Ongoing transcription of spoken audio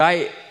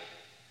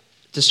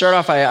To start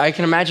off, I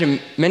can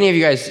imagine many of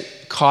you guys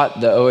caught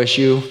the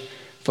OSU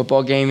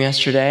football game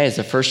yesterday. It's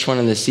the first one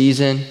of the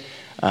season.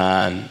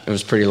 It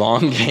was a pretty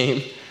long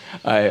game.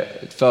 I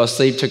fell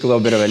asleep, took a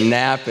little bit of a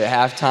nap at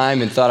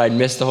halftime, and thought I'd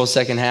missed the whole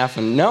second half.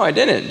 And no, I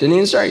didn't. Didn't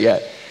even start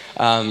yet.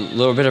 A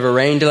little bit of a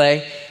rain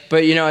delay.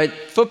 But,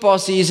 football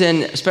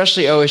season,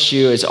 especially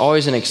OSU, is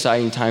always an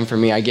exciting time for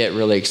me. I get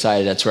really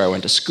excited. That's where I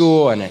went to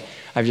school, and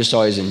I've just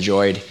always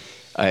enjoyed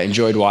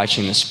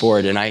watching the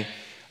sport. And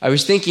I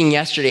was thinking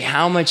yesterday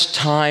how much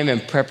time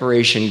and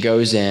preparation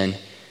goes in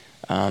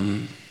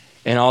and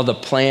all the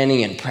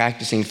planning and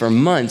practicing for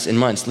months and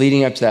months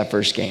leading up to that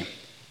first game,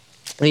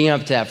 leading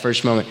up to that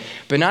first moment.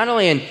 But not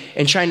only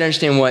in trying to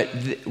understand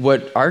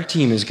what our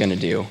team is going to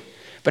do,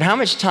 but how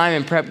much time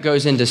and prep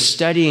goes into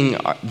studying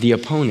the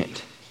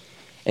opponent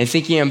and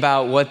thinking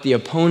about what the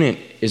opponent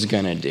is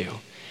going to do.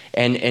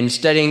 And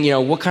studying,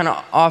 what kind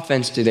of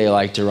offense do they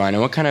like to run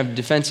and what kind of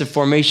defensive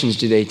formations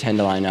do they tend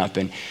to line up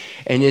in.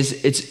 And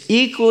it's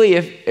equally,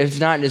 if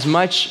not as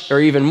much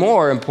or even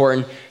more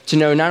important, to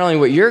know not only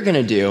what you're going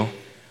to do,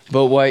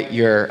 but what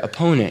your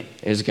opponent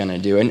is going to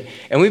do.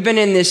 And we've been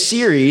in this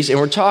series, and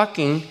we're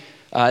talking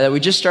that we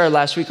just started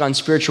last week on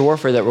spiritual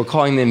warfare that we're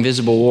calling the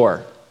Invisible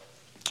War.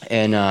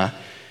 And on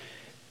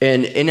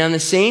the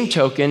same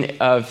token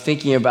of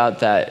thinking about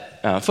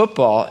that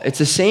football, it's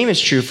the same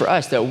is true for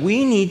us, that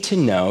we need to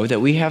know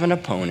that we have an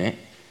opponent,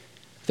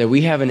 that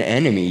we have an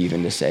enemy,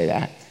 even to say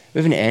that. We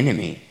have an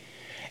enemy.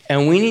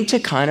 And we need to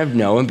kind of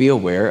know and be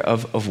aware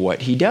of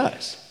what he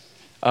does,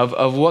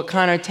 of what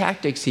kind of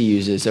tactics he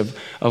uses,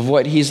 of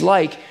what he's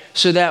like,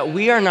 so that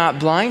we are not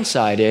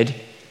blindsided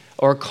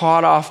or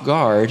caught off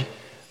guard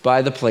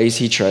by the plays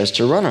he tries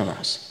to run on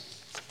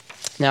us.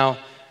 Now,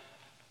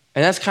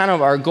 and that's kind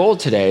of our goal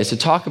today, is to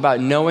talk about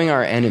knowing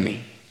our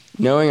enemy.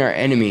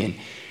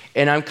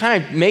 And I'm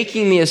kind of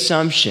making the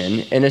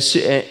assumption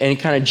and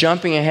kind of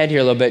jumping ahead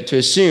here a little bit to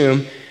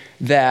assume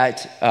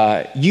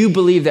that you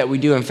believe that we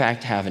do in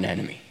fact have an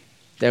enemy.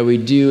 That we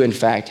do in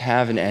fact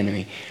have an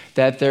enemy.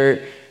 That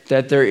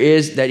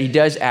he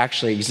does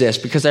actually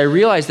exist. Because I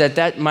realize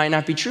that might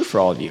not be true for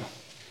all of you.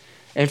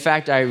 In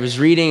fact, I was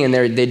reading, and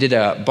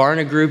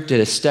Barna Group did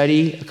a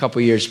study a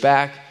couple years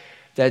back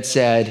that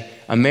said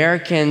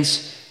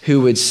Americans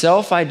who would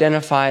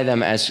self-identify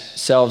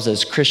themselves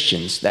as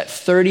Christians, that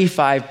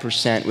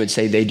 35% would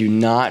say they do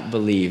not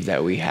believe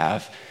that we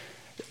have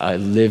a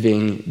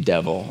living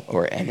devil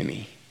or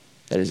enemy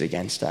that is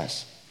against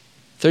us.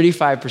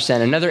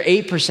 35%. Another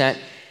 8%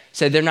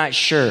 said they're not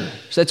sure.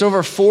 So that's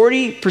over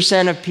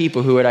 40% of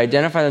people who would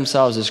identify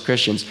themselves as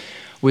Christians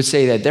would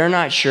say that they're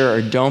not sure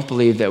or don't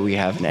believe that we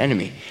have an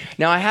enemy.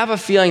 Now, I have a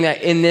feeling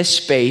that in this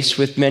space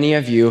with many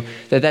of you,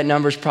 that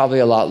number is probably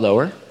a lot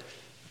lower,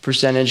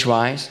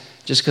 percentage-wise,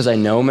 just because I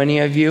know many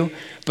of you.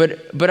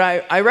 But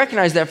I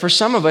recognize that for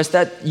some of us,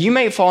 that you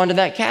may fall into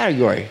that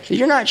category. That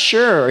you're not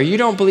sure or you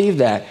don't believe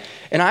that.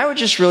 And I would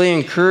just really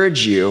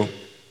encourage you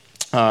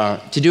to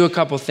do a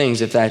couple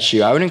things if that's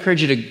you. I would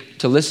encourage you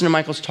to listen to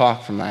Michael's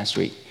talk from last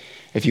week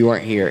if you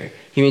weren't here.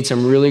 He made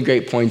some really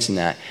great points in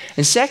that.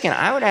 And second,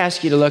 I would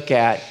ask you to look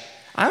at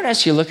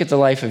the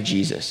life of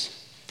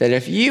Jesus. That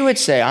if you would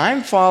say,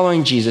 I'm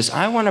following Jesus,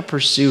 I want to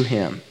pursue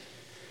him.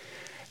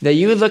 That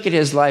you would look at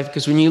his life,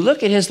 because when you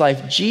look at his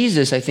life,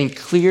 Jesus, I think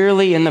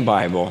clearly in the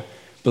Bible,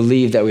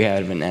 believed that we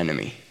had an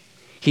enemy.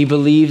 He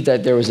believed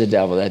that there was a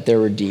devil, that there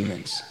were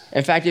demons.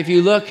 In fact, if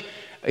you look,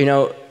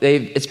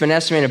 it's been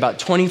estimated about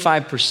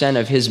 25%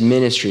 of his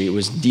ministry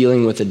was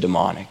dealing with the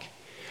demonic.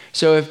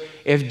 So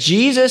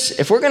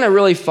if we're going to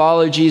really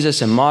follow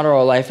Jesus and model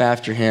our life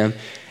after him,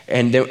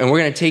 and we're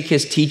going to take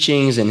his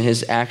teachings and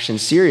his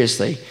actions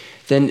seriously,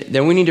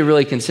 then we need to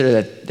really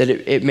consider that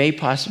it may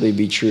possibly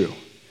be true.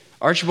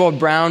 Archibald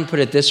Brown put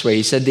it this way.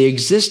 He said, the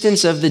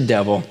existence of the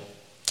devil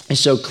is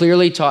so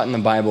clearly taught in the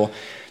Bible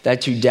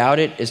that to doubt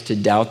it is to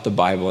doubt the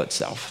Bible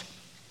itself.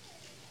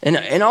 And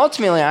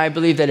ultimately, I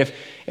believe that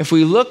if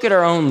we look at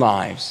our own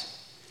lives,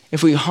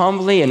 if we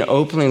humbly and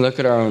openly look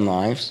at our own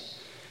lives,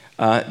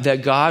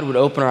 that God would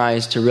open our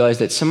eyes to realize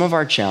that some of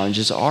our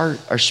challenges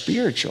are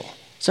spiritual.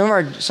 Some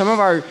of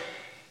our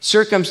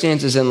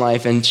circumstances in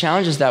life and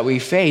challenges that we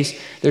face,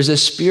 there's a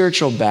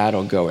spiritual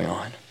battle going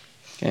on.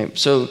 Okay,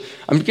 so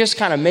I'm just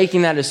kind of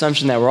making that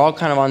assumption that we're all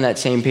kind of on that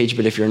same page,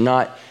 but if you're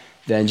not,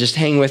 then just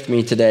hang with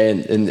me today,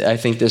 and I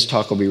think this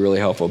talk will be really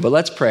helpful. But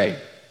let's pray.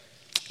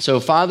 So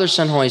Father,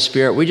 Son, Holy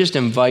Spirit, we just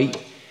invite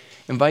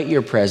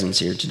your presence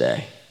here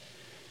today.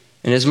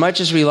 And as much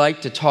as we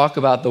like to talk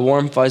about the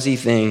warm, fuzzy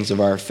things of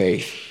our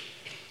faith,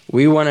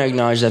 we want to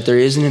acknowledge that there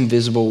is an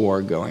invisible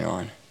war going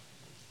on.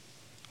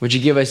 Would you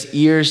give us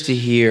ears to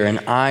hear and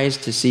eyes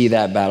to see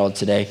that battle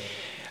today,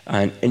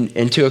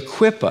 and to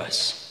equip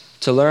us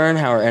to learn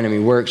how our enemy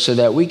works so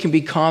that we can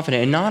be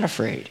confident and not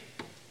afraid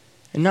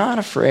and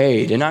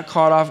not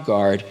caught off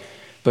guard,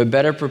 but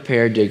better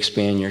prepared to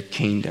expand your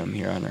kingdom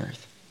here on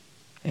earth.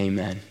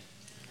 Amen.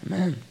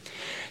 Amen.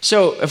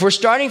 So if we're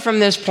starting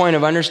from this point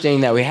of understanding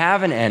that we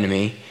have an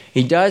enemy,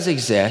 he does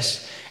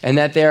exist, and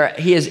that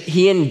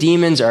he and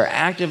demons are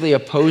actively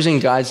opposing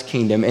God's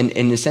kingdom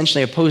and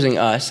essentially opposing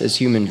us as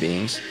human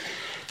beings,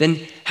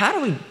 then how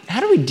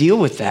do we deal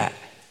with that?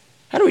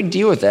 How do we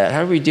deal with that?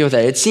 How do we deal with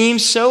that? It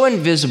seems so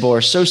invisible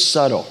or so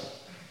subtle.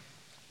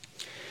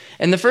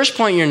 And the first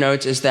point in your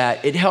notes is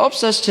that it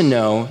helps us to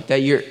know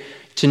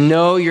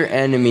your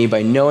enemy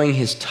by knowing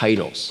his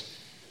titles.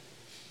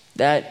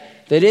 That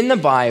in the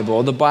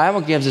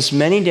Bible gives us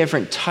many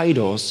different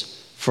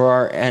titles for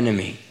our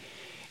enemy.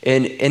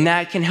 And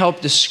that can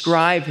help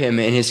describe him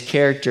and his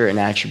character and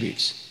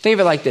attributes. Think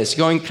of it like this,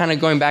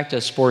 going back to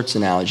a sports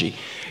analogy.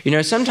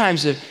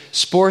 Sometimes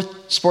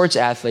sports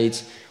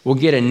athletes will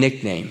get a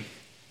nickname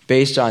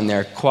based on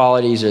their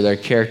qualities or their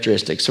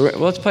characteristics. So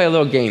let's play a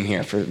little game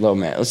here for a little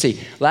minute. Let's see.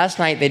 Last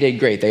night they did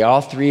great. They all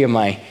three of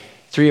my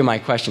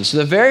questions. So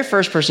the very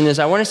first person is,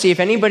 I want to see if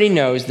anybody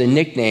knows the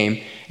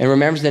nickname and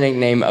remembers the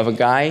nickname of a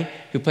guy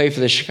who played for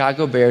the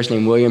Chicago Bears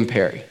named William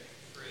Perry.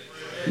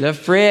 The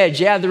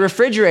fridge, yeah, the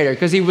refrigerator,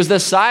 because he was the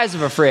size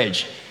of a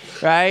fridge,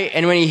 right?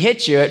 And when he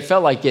hit you, it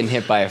felt like getting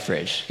hit by a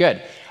fridge. Good.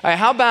 All right,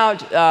 how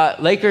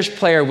about Lakers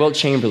player Wilt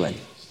Chamberlain?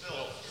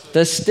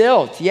 The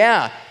stilt,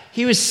 yeah.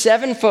 He was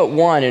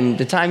 7'1", and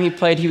the time he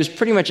played, he was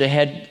pretty much a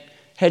head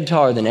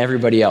taller than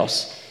everybody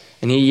else.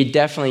 And he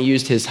definitely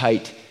used his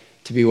height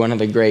to be one of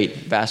the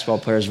great basketball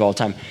players of all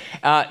time.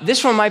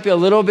 This one might be a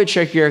little bit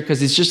trickier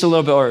because it's just a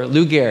little bit, or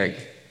Lou Gehrig.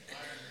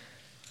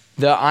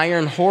 The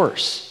Iron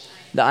Horse.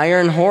 The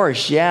Iron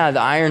Horse, yeah, the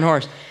Iron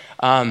Horse.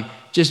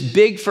 Just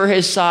big for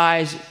his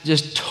size,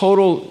 just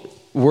total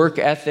work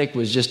ethic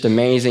was just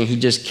amazing. He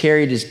just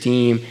carried his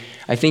team.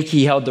 I think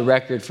he held the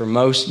record for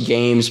most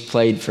games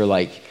played for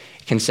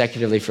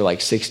consecutively for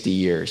 60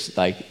 years,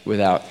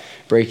 without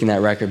breaking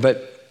that record.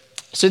 But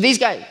so these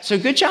guys, so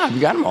good job, you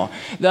got them all.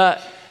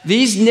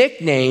 These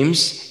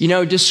nicknames,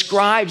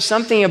 describe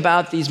something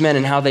about these men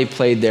and how they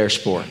played their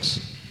sports.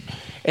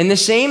 And the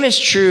same is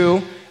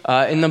true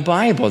in the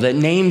Bible, that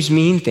names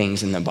mean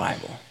things in the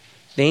Bible.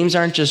 Names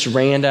aren't just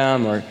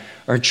random or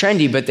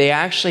trendy, but they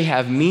actually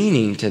have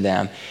meaning to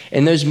them.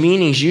 And those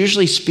meanings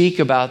usually speak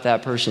about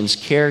that person's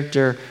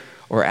character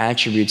or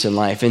attributes in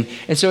life.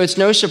 And so it's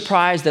no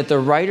surprise that the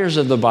writers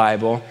of the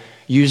Bible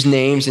use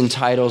names and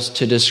titles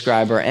to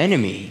describe our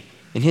enemy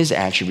and his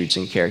attributes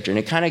and character. And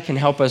it kind of can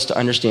help us to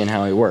understand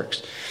how he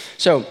works.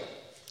 So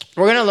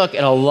we're going to look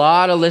at a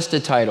lot of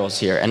listed titles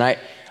here. And I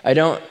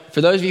don't,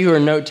 for those of you who are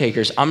note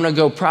takers, I'm going to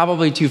go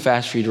probably too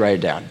fast for you to write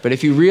it down. But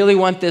if you really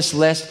want this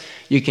list,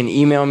 you can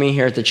email me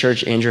here at the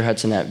church, Andrew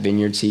Hudson at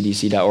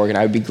vineyardcdc.org, and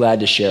I would be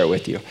glad to share it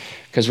with you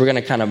because we're going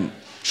to kind of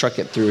truck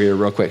it through here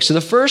real quick. So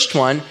the first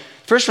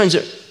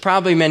one's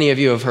probably many of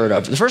you have heard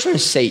of. The first one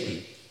is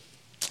Satan.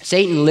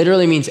 Satan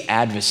literally means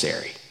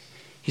adversary.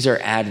 He's our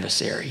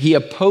adversary. He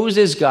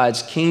opposes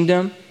God's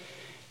kingdom.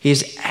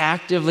 He's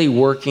actively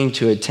working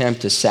to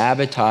attempt to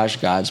sabotage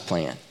God's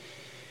plan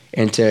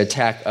and to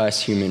attack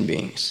us human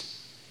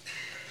beings.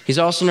 He's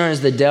also known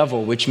as the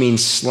devil, which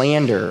means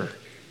slanderer.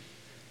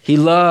 He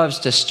loves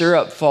to stir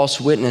up false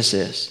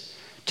witnesses,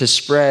 to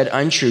spread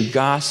untrue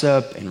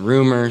gossip and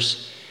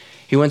rumors.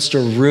 He wants to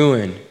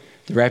ruin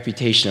the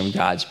reputation of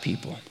God's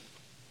people.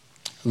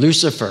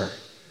 Lucifer.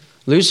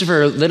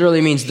 Lucifer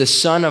literally means the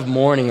son of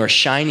morning or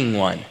shining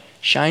one.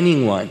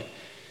 Shining one.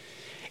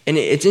 And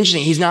it's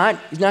interesting, he's not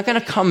going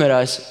to come at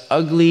us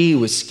ugly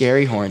with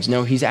scary horns.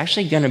 No, he's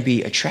actually going to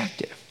be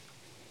attractive,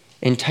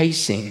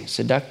 enticing,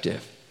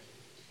 seductive.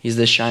 He's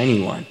the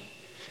shiny one.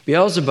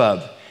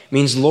 Beelzebub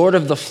means Lord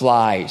of the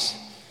Flies.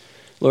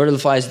 Lord of the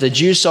Flies. The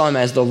Jews saw him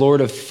as the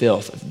Lord of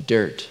filth, of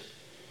dirt.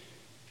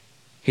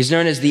 He's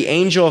known as the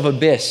angel of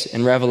abyss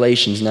in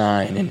Revelations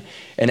 9.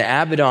 And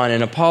Abaddon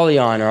and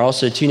Apollyon are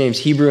also two names,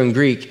 Hebrew and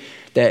Greek,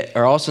 that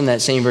are also in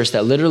that same verse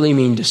that literally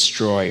mean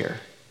destroyer.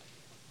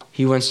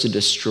 He wants to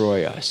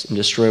destroy us and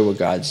destroy what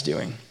God's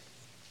doing.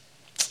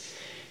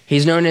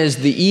 He's known as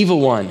the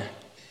evil one.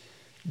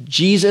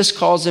 Jesus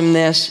calls him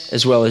this,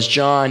 as well as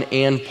John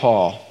and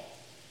Paul.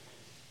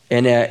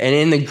 And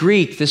in the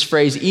Greek, this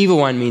phrase, evil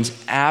one, means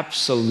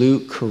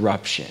absolute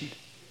corruption.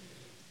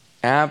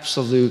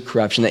 Absolute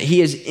corruption. That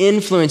he is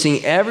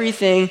influencing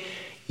everything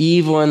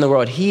evil in the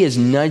world. He is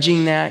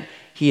nudging that.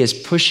 He is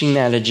pushing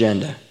that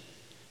agenda.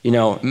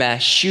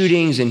 Mass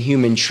shootings and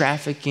human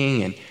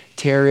trafficking and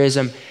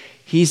terrorism.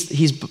 He's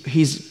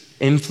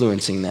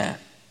influencing that.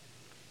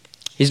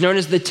 He's known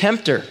as the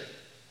tempter.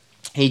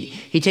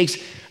 He takes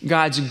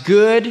God's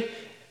good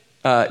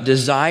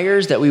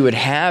desires that we would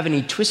have and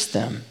he twists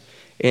them.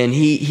 And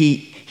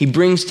he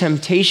brings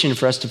temptation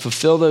for us to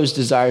fulfill those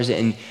desires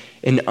in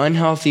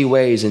unhealthy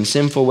ways, in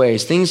sinful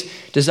ways.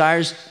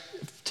 Desires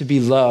to be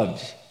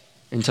loved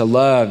and to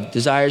love,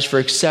 desires for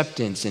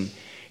acceptance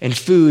and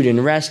food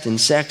and rest and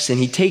sex. And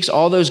he takes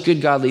all those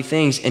good godly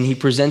things and he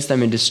presents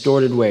them in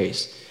distorted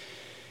ways.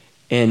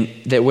 And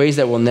ways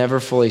that will never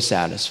fully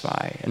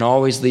satisfy and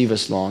always leave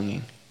us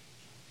longing.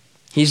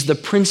 He's the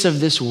prince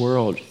of this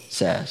world, it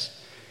says.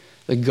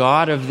 The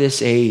God of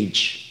this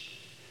age.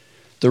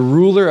 The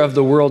ruler of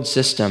the world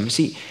system.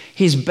 See,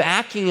 he's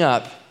backing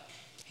up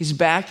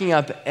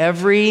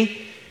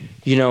every,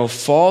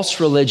 false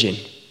religion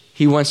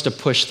he wants to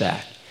push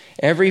that.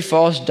 Every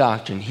false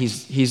doctrine,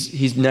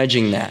 he's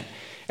nudging that.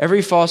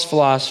 Every false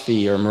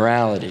philosophy or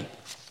morality.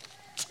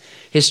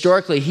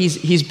 Historically,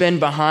 he's been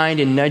behind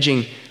and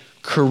nudging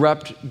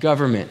corrupt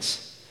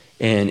governments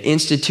and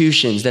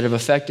institutions that have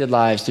affected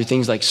lives through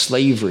things like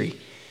slavery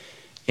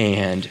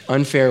and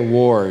unfair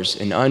wars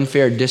and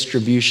unfair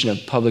distribution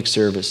of public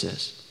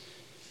services.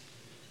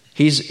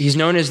 He's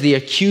known as the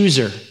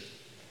accuser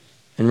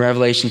in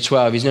Revelation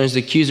 12. He's known as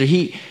the accuser.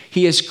 He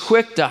is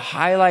quick to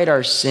highlight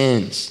our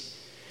sins,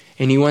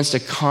 and he wants to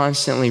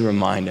constantly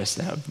remind us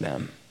of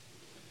them.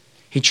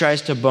 He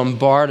tries to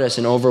bombard us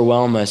and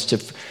overwhelm us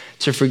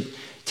to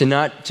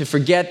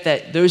forget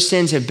that those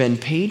sins have been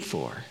paid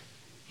for.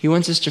 He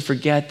wants us to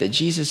forget that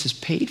Jesus has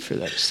paid for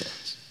those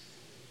sins.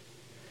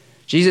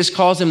 Jesus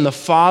calls him the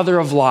father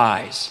of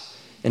lies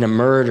and a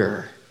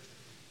murderer.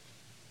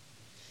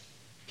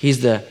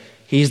 He's the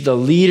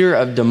leader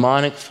of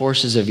demonic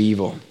forces of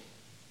evil.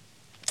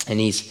 And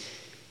he's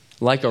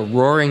like a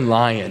roaring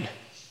lion,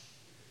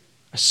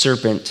 a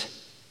serpent,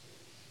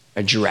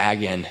 a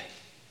dragon,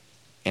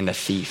 and a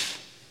thief.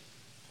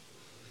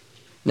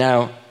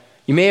 Now,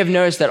 you may have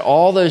noticed that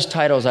all those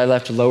titles I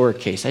left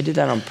lowercase. I did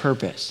that on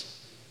purpose.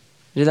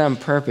 You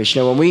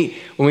know, when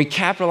we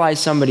capitalize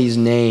somebody's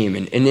name,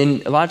 and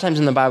in, a lot of times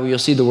in the Bible, you'll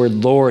see the word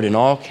Lord in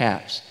all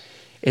caps.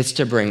 It's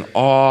to bring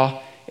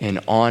awe and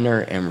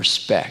honor and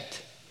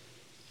respect.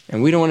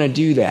 And we don't want to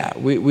do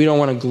that. We don't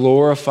want to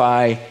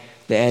glorify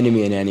the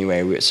enemy in any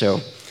way.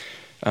 So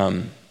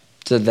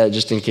that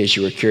just in case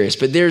you were curious.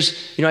 But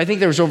I think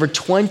there was over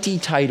 20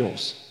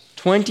 titles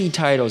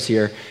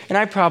here. And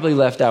I probably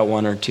left out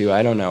one or two,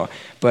 I don't know.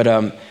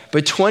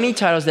 But 20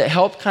 titles that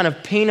help kind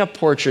of paint a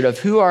portrait of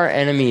who our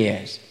enemy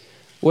is,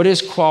 what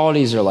his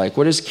qualities are like,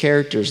 what his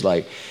character's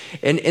like.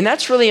 And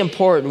that's really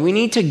important. We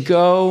need to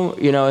go,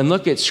 and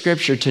look at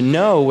Scripture to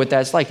know what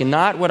that's like, and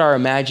not what our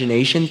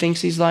imagination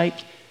thinks he's like,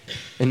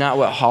 and not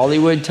what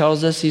Hollywood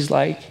tells us he's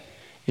like.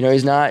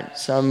 He's not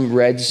some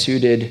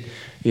red-suited,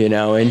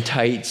 in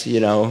tights,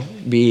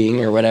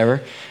 being or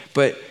whatever.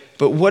 But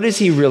what is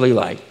he really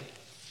like?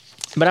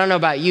 But I don't know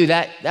about you,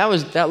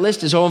 that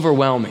list is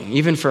overwhelming,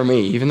 even for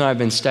me, even though I've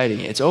been studying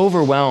it. It's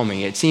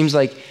overwhelming. It seems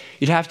like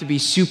you'd have to be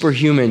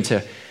superhuman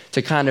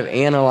to kind of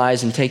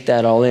analyze and take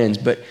that all in.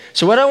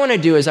 So what I want to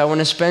do is I want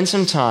to spend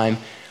some time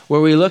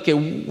where we look at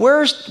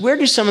where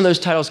do some of those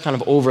titles kind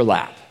of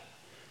overlap?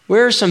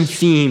 Where are some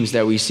themes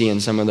that we see in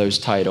some of those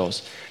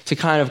titles to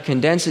kind of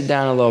condense it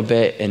down a little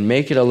bit and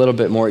make it a little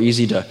bit more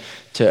easy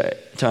to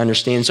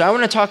understand? So I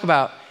want to talk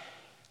about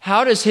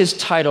how does his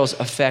titles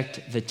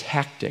affect the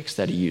tactics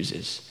that he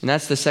uses? And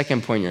that's the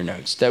second point in your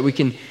notes, that we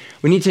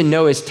need to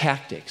know his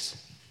tactics.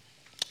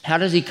 How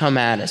does he come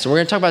at us? And we're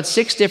going to talk about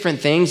 6 different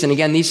things. And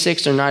again, these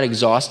 6 are not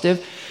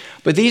exhaustive,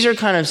 but these are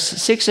kind of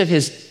 6 of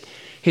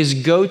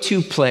his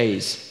go-to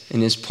plays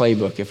in his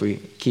playbook, if we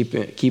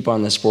keep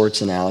on the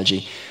sports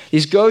analogy.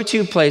 These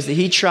go-to plays that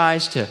he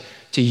tries to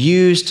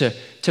use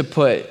to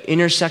put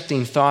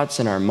intersecting thoughts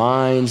in our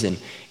minds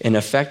and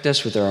affect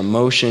us with our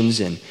emotions.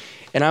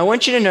 And I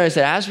want you to notice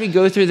that as we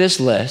go through this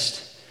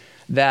list,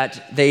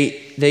 that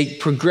they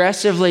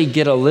progressively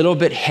get a little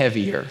bit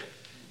heavier,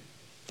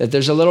 that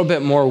there's a little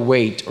bit more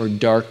weight or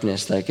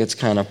darkness that gets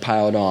kind of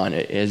piled on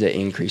as it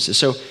increases.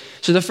 So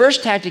the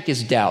first tactic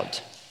is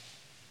doubt.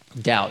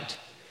 Doubt.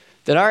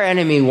 That our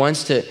enemy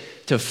wants to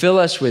fill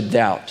us with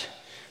doubt.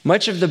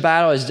 Much of the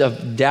battle is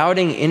of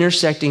doubting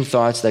intersecting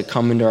thoughts that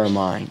come into our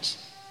minds.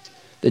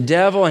 The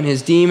devil and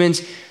his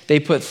demons, they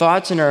put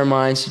thoughts in our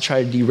minds to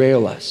try to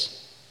derail us.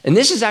 And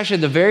this is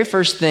actually the very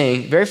first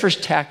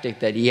tactic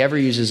that he ever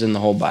uses in the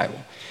whole Bible.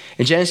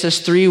 In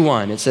Genesis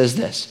 3:1, it says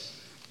this: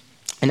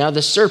 "And now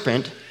the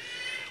serpent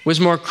was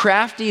more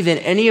crafty than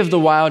any of the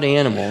wild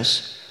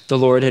animals the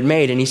Lord had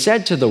made. And he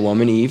said to the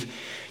woman, Eve,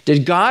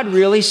 did God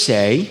really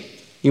say,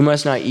 you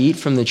must not eat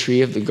from the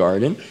tree of the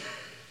garden?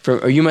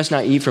 Or you must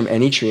not eat from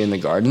any tree in the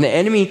garden?" The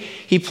enemy,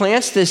 he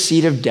plants this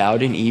seed of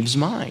doubt in Eve's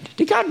mind.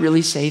 Did God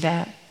really say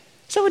that?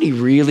 Is that what he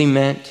really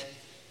meant?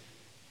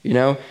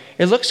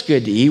 It looks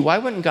good to eat. Why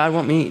wouldn't God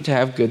want me to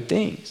have good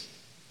things?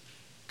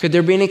 Could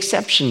there be an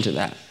exception to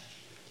that?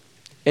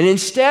 And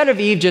instead of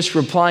Eve just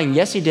replying,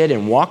 yes, he did,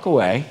 and walk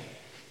away,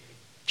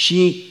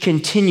 she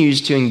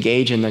continues to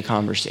engage in the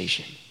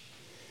conversation.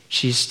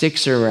 She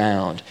sticks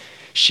around.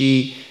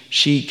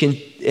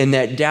 And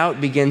that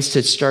doubt begins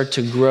to start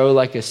to grow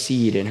like a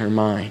seed in her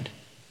mind.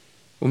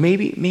 Well,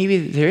 maybe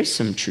there is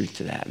some truth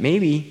to that.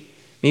 Maybe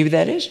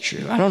that is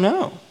true. I don't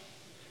know.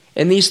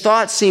 And these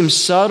thoughts seem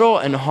subtle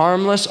and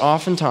harmless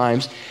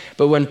oftentimes,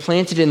 but when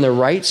planted in the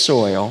right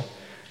soil,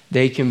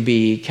 they can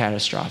be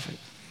catastrophic.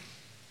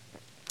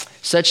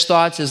 Such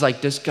thoughts as like,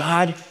 does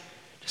God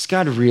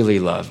really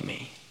love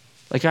me?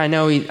 Like, I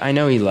know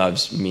he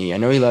loves me. I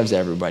know he loves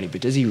everybody, but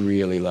does he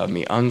really love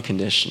me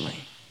unconditionally?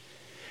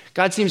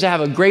 God seems to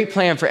have a great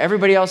plan for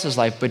everybody else's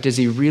life, but does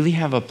he really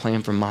have a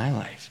plan for my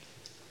life?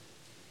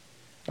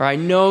 Or I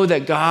know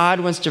that God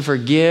wants to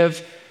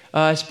forgive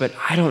us, but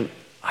I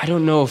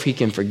don't know if he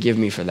can forgive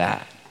me for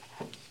that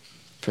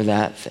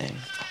thing.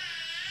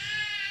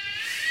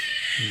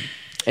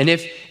 And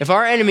if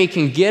our enemy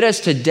can get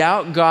us to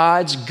doubt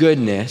God's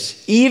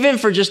goodness, even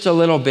for just a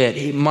little bit,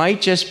 it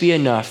might just be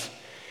enough.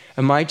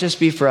 It might just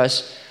be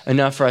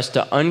enough for us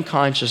to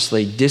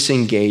unconsciously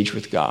disengage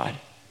with God.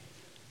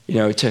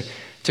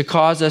 To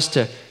cause us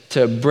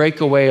to break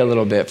away a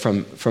little bit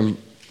from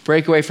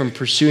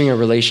pursuing a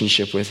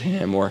relationship with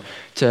him, or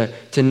to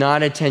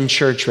not attend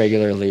church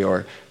regularly,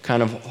 or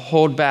kind of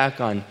hold back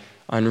on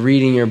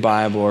reading your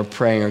Bible or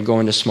praying or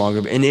going to small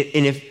group.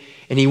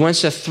 And he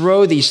wants to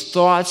throw these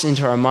thoughts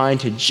into our mind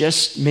to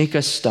just make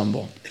us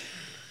stumble.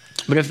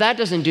 But if that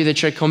doesn't do the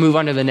trick, he'll move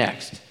on to the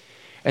next.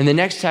 And the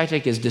next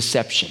tactic is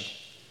deception.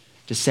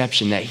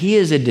 Deception, that he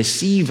is a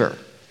deceiver.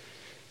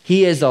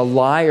 He is a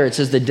liar. It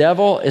says the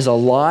devil is a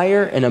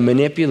liar and a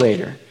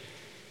manipulator.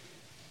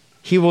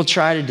 He will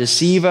try to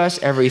deceive us.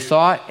 Every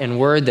thought and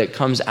word that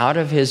comes out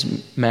of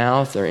his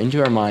mouth or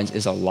into our minds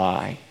is a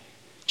lie.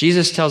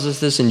 Jesus tells us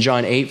this in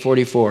John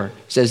 8:44.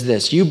 He says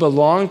this, "You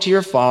belong to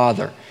your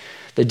father,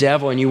 the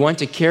devil, and you want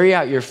to carry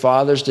out your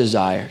father's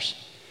desires.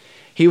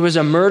 He was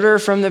a murderer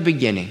from the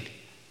beginning,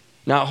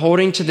 not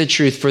holding to the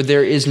truth, for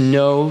there is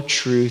no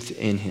truth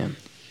in him.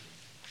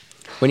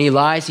 When he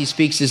lies, he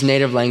speaks his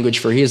native language,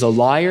 for he is a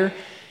liar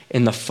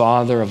and the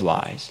father of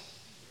lies."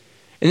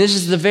 And this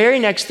is the very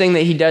next thing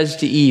that he does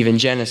to Eve in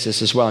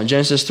Genesis as well. In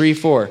Genesis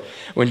 3:4,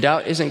 when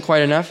doubt isn't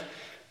quite enough,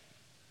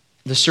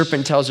 the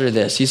serpent tells her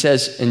this. He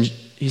says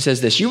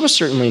this, "You will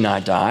certainly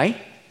not die."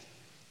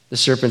 The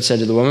serpent said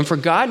to the woman, "For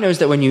God knows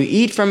that when you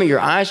eat from it, your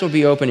eyes will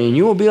be open and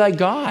you will be like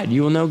God.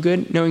 You will know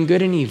good, knowing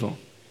good and evil."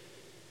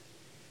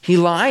 He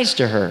lies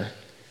to her.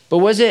 But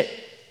was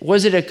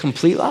it a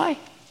complete lie?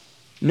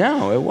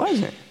 No, it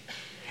wasn't.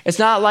 It's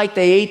not like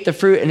they ate the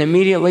fruit and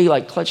immediately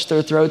clutched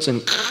their throats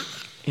and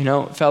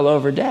fell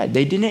over dead.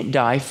 They didn't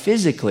die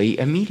physically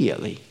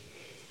immediately.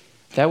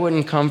 That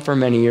wouldn't come for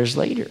many years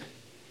later.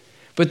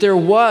 But there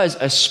was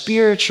a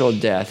spiritual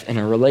death and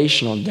a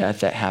relational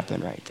death that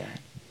happened right then.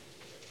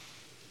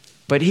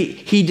 But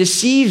he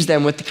deceives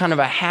them with kind of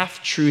a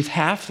half-truth,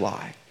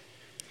 half-lie.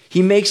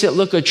 He makes it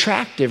look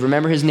attractive.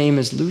 Remember, his name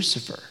is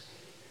Lucifer,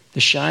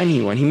 the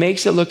shiny one. He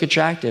makes it look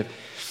attractive.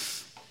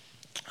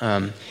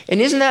 And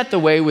isn't that the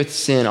way with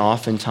sin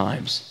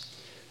oftentimes?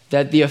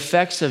 That the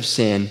effects of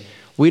sin,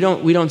 we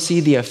don't see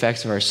the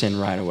effects of our sin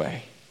right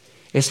away.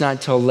 It's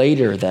not till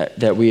later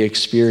that we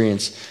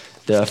experience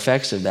the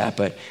effects of that.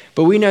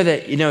 But we know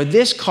that,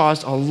 this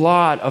caused a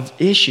lot of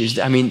issues.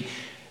 I mean,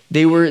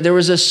 there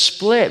was a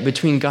split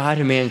between God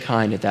and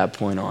mankind at that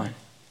point on.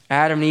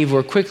 Adam and Eve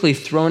were quickly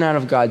thrown out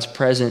of God's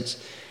presence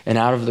and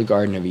out of the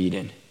Garden of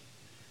Eden.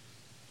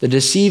 The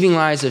deceiving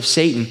lies of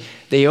Satan,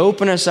 they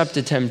open us up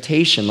to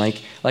temptation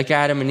like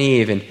Adam and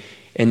Eve.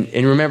 And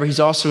remember, he's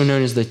also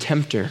known as the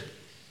tempter.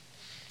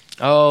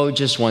 Oh,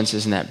 just once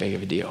isn't that big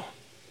of a deal.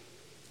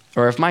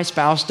 Or if my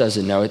spouse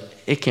doesn't know it,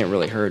 it can't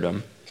really hurt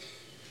him.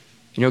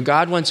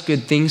 God wants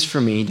good things for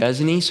me,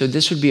 doesn't he? So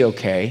this would be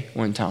okay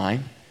one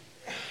time.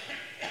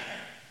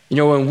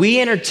 When we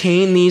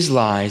entertain these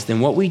lies, then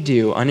what we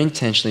do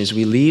unintentionally is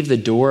we leave the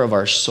door of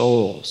our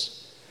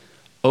souls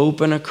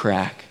open a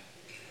crack,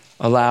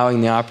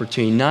 allowing the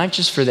opportunity not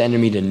just for the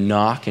enemy to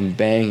knock and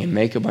bang and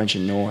make a bunch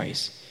of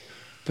noise,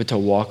 but to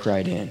walk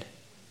right in.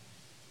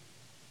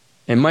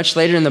 And much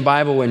later in the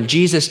Bible, when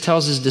Jesus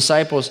tells his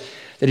disciples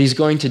that he's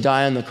going to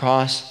die on the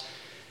cross,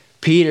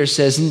 Peter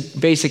says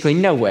basically,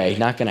 "No way,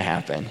 not going to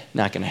happen,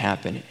 not going to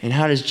happen." And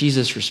how does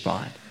Jesus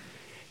respond?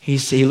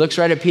 He looks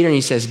right at Peter and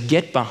he says,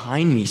 "Get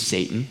behind me,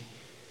 Satan."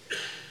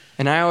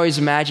 And I always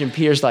imagine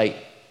Peter's like,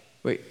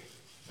 "Wait,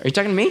 are you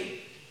talking to me?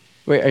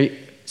 Wait,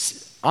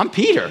 I'm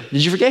Peter.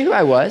 Did you forget who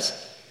I was?"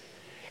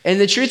 And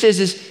the truth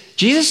is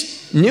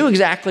Jesus knew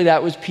exactly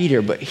that was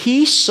Peter, but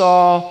he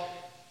saw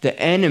the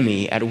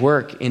enemy at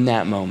work in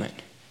that moment.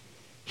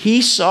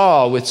 He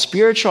saw with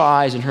spiritual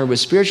eyes and heard with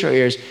spiritual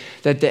ears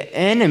that the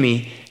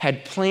enemy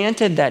had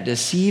planted that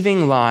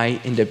deceiving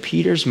lie into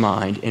Peter's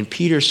mind, and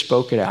Peter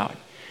spoke it out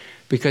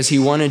because he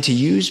wanted to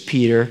use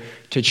Peter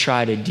to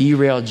try to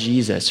derail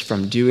Jesus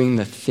from doing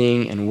the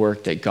thing and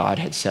work that God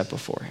had set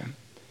before him.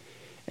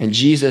 And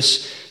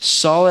Jesus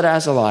saw it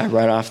as a lie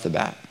right off the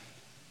bat.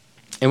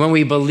 And when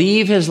we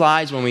believe his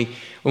lies, when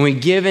we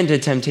give into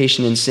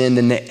temptation and sin,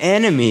 then the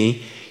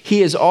enemy,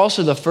 he is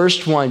also the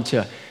first one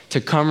to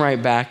come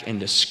right back and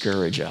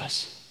discourage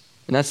us.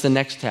 And that's the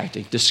next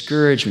tactic,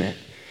 discouragement.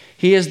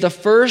 He is the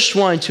first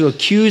one to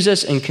accuse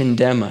us and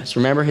condemn us.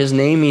 Remember, his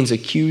name means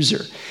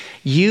accuser.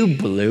 You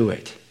blew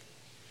it.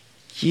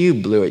 You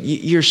blew it.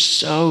 You're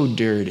so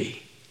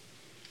dirty.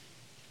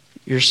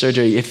 You're so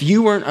dirty. If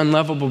you weren't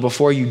unlovable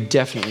before, you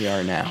definitely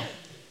are now.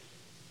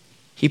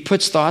 He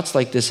puts thoughts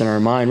like this in our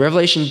mind.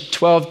 Revelation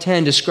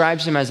 12:10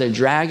 describes him as a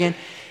dragon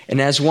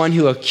and as one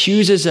who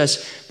accuses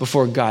us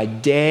before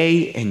God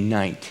day and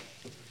night.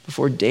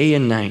 Before day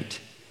and night.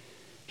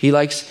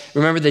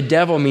 Remember, the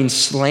devil means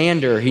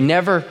slander. He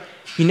never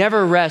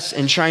rests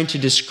in trying to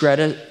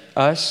discredit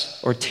us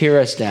or tear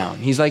us down.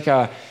 He's like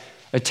a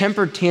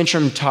temper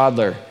tantrum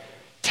toddler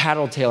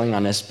tattletaling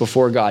on us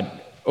before God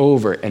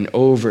over and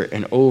over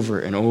and over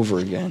and over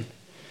again.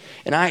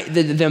 And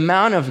the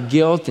amount of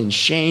guilt and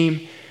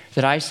shame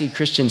that I see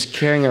Christians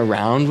carrying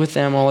around with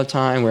them all the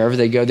time, wherever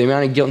they go, the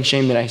amount of guilt and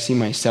shame that I see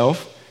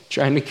myself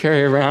trying to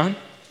carry around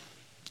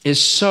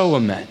is so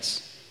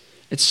immense.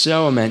 It's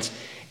so immense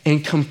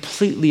and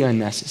completely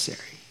unnecessary.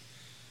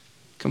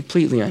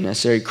 Completely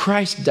unnecessary.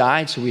 Christ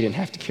died so we didn't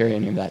have to carry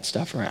any of that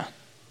stuff around.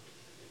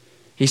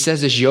 He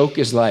says his yoke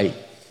is light.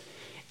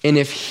 And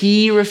if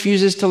he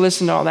refuses to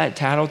listen to all that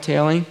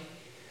tattletaling,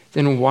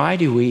 then why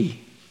do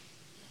we?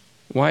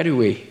 Why do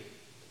we?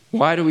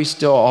 Why do we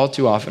still all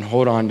too often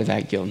hold on to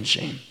that guilt and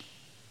shame?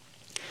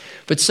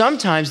 But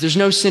sometimes there's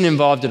no sin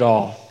involved at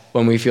all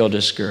when we feel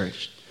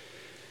discouraged.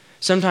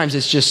 Sometimes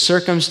it's just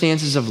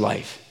circumstances of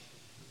life.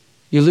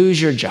 You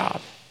lose your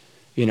job.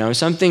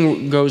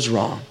 Something goes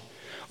wrong.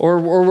 Or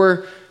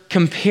we're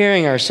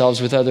comparing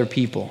ourselves with other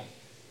people.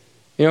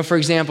 For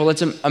example,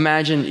 let's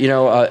imagine,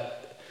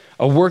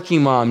 a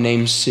working mom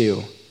named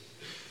Sue.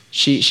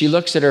 She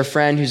looks at her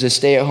friend who's a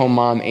stay-at-home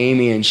mom,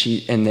 Amy,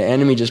 and the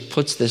enemy just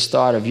puts this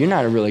thought of, you're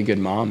not a really good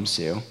mom,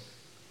 Sue.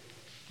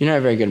 You're not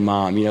a very good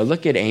mom.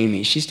 Look at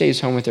Amy. She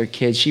stays home with her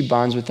kids. She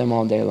bonds with them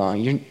all day long.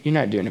 You're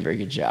not doing a very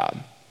good job.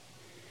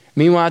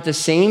 Meanwhile, at the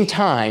same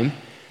time,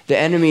 the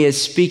enemy is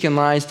speaking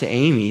lies to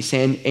Amy,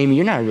 saying, Amy,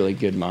 you're not a really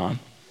good mom.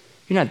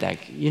 You're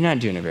not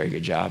doing a very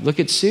good job. Look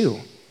at Sue.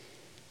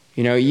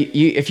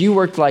 If you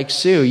worked like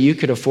Sue, you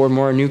could afford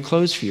more new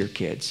clothes for your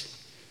kids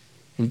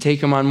and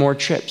take them on more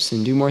trips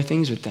and do more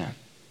things with them.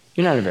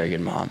 You're not a very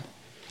good mom.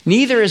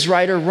 Neither is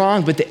right or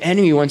wrong, but the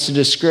enemy wants to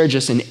discourage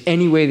us in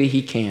any way that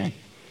he can.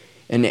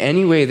 In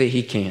any way that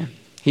he can,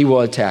 he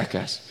will attack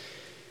us.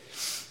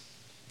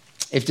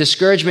 If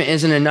discouragement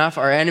isn't enough,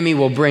 our enemy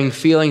will bring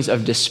feelings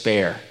of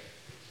despair.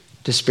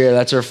 Despair,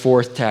 that's our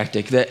fourth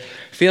tactic. That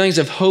feelings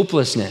of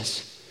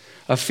hopelessness,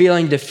 of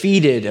feeling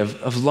defeated,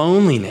 of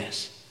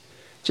loneliness.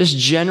 Just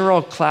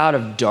general cloud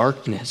of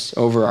darkness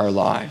over our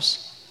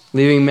lives,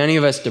 leaving many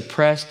of us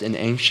depressed and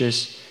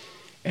anxious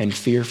and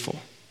fearful.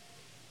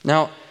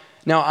 Now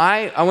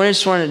I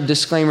just want a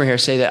disclaimer here,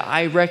 say that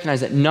I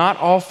recognize that not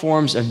all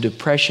forms of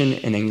depression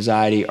and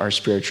anxiety are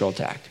spiritual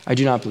attack. I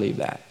do not believe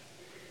that.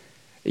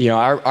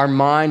 Our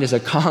mind is a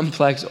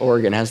complex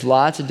organ, has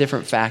lots of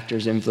different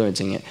factors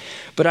influencing it.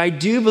 But I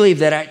do believe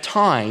that at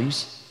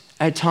times,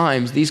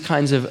 these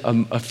kinds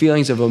of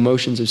feelings of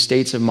emotions, of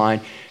states of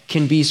mind,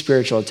 can be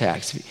spiritual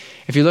attacks.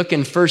 If you look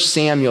in 1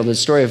 Samuel, the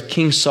story of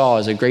King Saul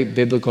is a great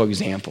biblical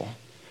example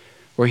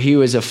where he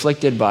was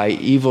afflicted by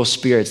evil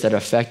spirits that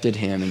affected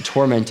him and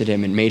tormented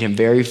him and made him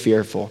very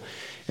fearful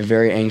and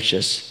very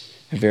anxious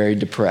and very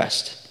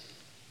depressed.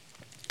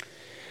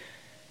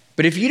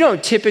 But if you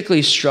don't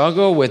typically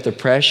struggle with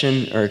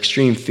depression or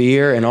extreme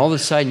fear and all of a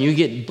sudden you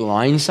get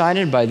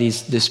blindsided by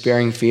these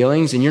despairing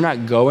feelings and you're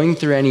not going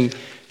through any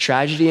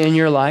tragedy in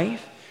your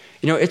life,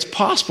 it's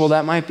possible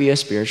that might be a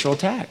spiritual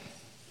attack.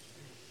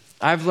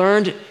 I've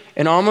learned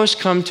and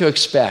almost come to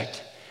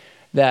expect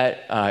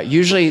that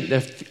usually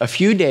a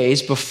few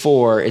days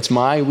before it's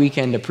my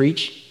weekend to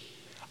preach,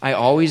 I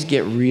always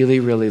get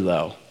really, really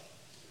low.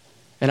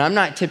 And I'm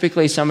not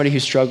typically somebody who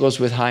struggles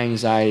with high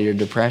anxiety or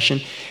depression.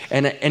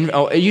 And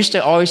it used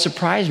to always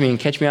surprise me and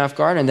catch me off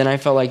guard. And then I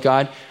felt like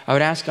I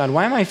would ask God,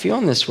 why am I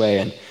feeling this way?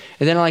 And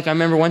then I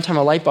remember one time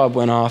a light bulb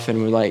went off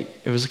and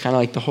it was kind of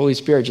like the Holy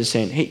Spirit just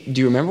saying, hey,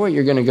 do you remember what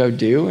you're going to go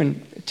do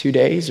in 2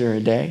 days or a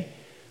day?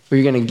 Where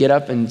you're going to get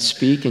up and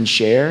speak and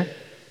share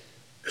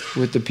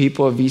with the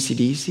people of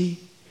VCDC?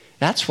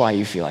 That's why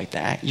you feel like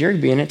that. You're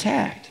being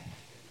attacked.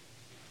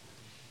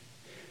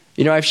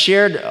 I've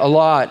shared a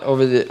lot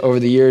over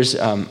the years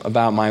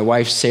about my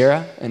wife,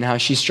 Sarah, and how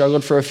she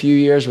struggled for a few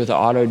years with an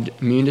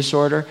autoimmune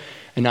disorder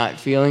and not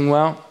feeling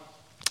well.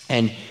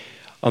 And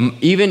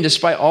even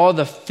despite all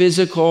the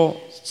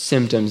physical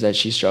symptoms that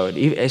she struggled,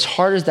 as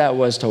hard as that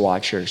was to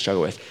watch her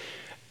struggle with,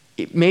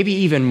 maybe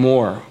even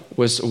more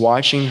was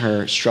watching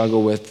her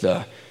struggle with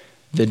the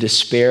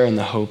despair and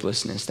the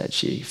hopelessness that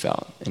she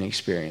felt and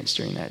experienced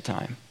during that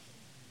time.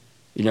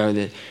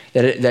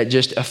 That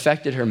just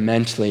affected her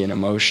mentally and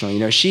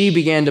emotionally. She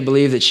began to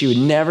believe that she would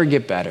never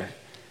get better,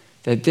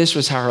 that this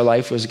was how her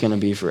life was going to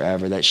be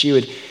forever, that she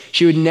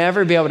would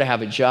never be able to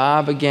have a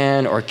job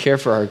again or care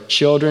for her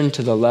children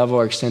to the level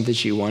or extent that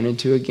she wanted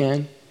to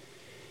again.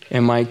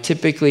 And my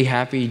typically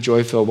happy,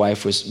 joy-filled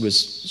wife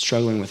was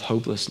struggling with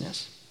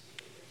hopelessness.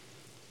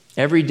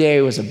 Every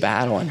day was a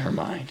battle in her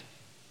mind.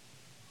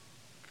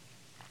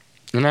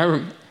 And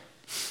I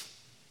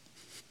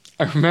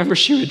remember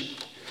she would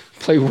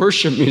play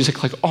worship music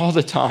all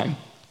the time.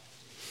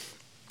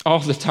 All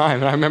the time.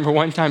 And I remember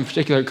one time in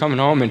particular coming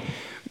home and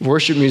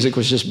worship music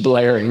was just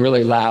blaring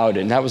really loud,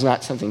 and that was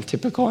not something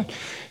typical. And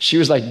she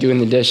was doing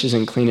the dishes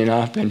and cleaning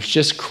up and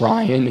just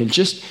crying and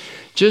just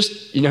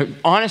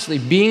honestly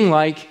being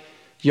like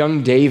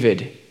young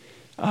David,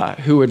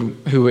 who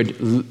would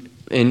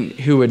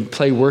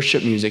play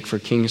worship music for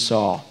King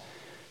Saul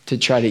to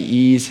try to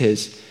ease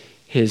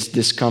his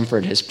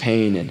discomfort, his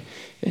pain,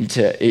 and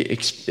to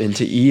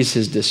ease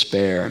his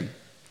despair.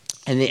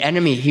 And the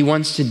enemy, he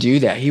wants to do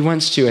that. He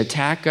wants to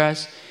attack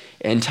us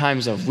in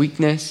times of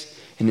weakness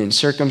and in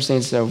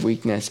circumstances of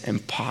weakness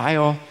and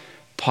pile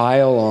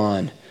pile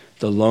on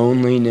the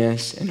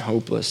loneliness and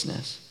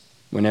hopelessness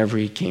whenever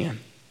he can.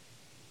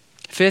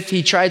 Fifth,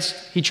 he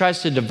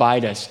tries to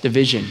divide us,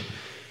 division.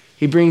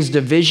 He brings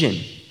division.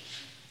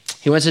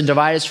 He wants to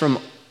divide us from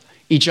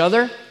each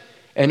other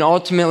and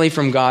ultimately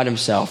from God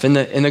himself. In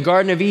the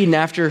Garden of Eden,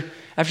 after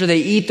they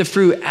eat the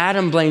fruit,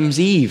 Adam blames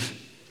Eve.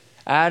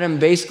 Adam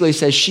basically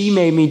says, she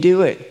made me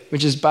do it,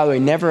 which is, by the way,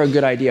 never a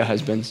good idea,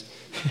 husbands.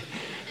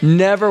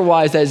 Never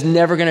wise. That is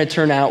never going to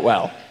turn out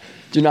well.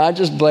 Do not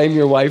just blame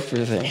your wife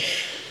for things.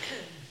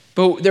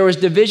 But there was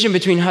division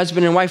between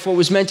husband and wife. What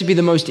was meant to be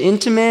the most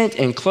intimate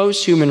and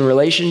close human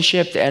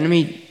relationship, the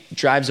enemy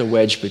drives a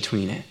wedge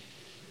between it.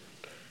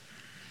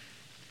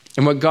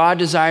 And what God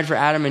desired for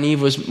Adam and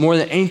Eve was, more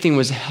than anything,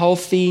 was a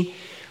healthy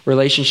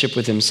relationship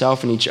with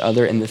himself and each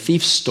other, and the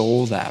thief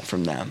stole that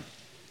from them.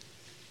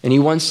 And he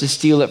wants to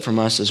steal it from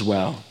us as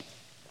well.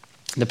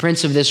 The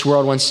prince of this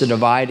world wants to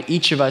divide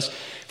each of us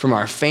from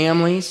our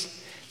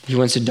families. He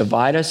wants to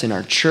divide us in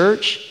our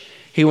church.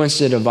 He wants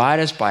to divide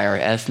us by our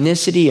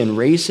ethnicity and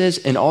races,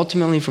 and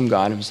ultimately from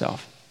God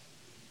himself.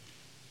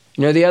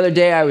 You know, the other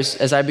day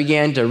as I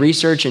began to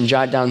research and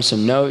jot down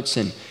some notes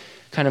and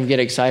kind of get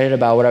excited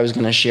about what I was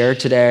going to share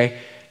today,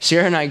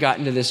 Sarah and I got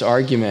into this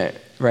argument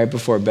right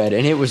before bed,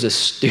 and it was a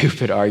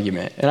stupid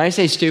argument. And I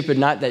say stupid,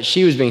 not that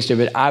she was being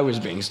stupid, I was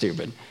being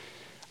stupid.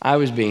 I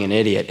was being an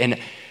idiot.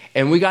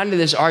 And we got into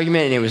this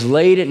argument, and it was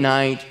late at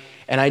night,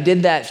 and I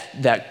did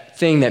that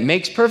thing that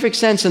makes perfect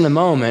sense in the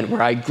moment,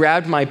 where I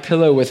grabbed my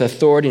pillow with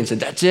authority and said,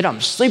 that's it, I'm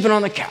sleeping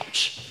on the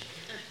couch.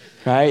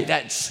 Right?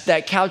 That's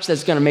that couch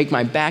that's going to make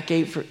my back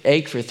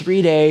ache for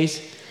 3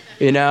 days,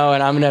 you know,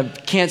 and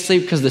can't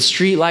sleep because the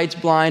street lights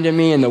blinded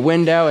me and the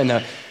window, and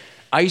the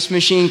ice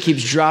machine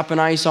keeps dropping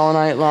ice all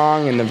night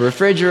long, and the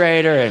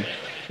refrigerator, and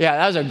yeah,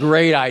 that was a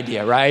great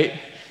idea, right?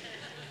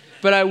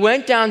 But I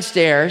went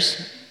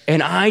downstairs,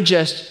 and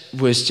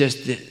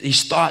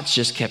these thoughts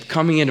just kept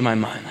coming into my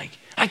mind, like,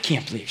 I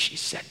can't believe she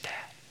said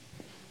that.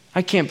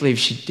 I can't believe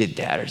she did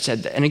that or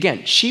said that. And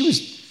again, she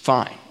was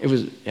fine. It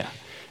was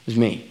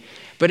me.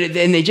 But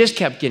and they just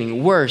kept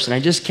getting worse, and I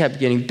just kept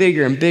getting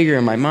bigger and bigger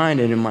in my mind,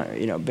 and in my,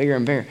 bigger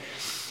and bigger.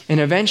 And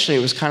eventually,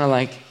 it was kind of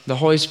like the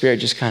Holy Spirit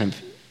just kind of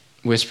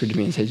whispered to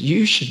me and said,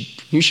 "You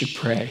should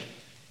pray."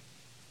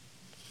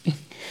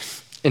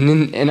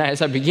 And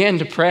as I began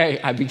to pray,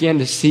 I began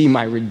to see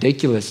my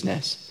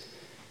ridiculousness.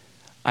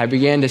 I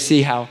began to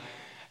see how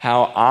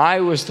I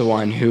was the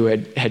one who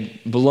had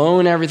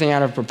blown everything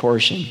out of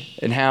proportion,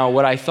 and how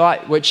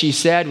what she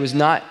said was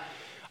not,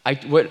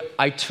 what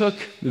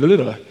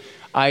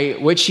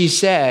she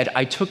said,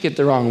 I took it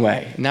the wrong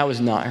way, and that was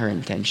not her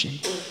intention.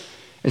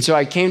 And so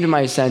I came to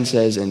my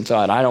senses and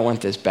thought, I don't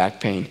want this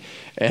back pain.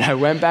 And I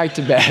went back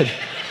to bed,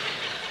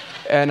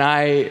 and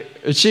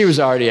she was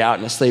already out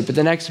and asleep, but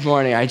the next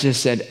morning I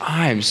just said,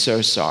 I'm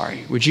so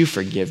sorry. Would you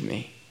forgive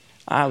me?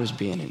 I was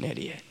being an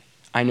idiot.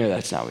 I know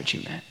that's not what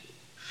you meant.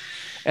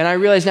 And I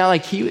realized now,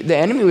 like, the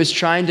enemy was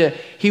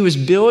he was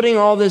building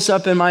all this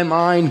up in my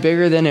mind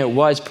bigger than it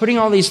was, putting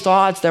all these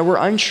thoughts that were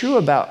untrue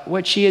about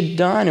what she had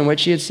done and what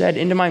she had said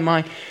into my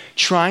mind,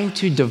 trying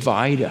to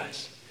divide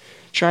us,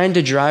 trying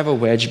to drive a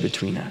wedge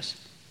between us.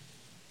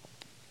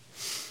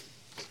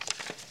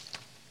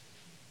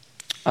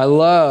 I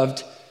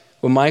loved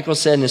what Michael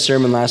said in his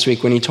sermon last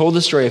week when he told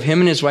the story of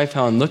him and his wife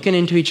Helen looking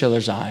into each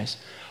other's eyes,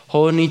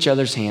 holding each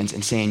other's hands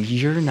and saying,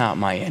 "You're not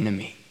my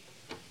enemy."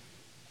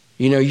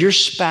 You know, your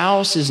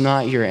spouse is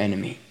not your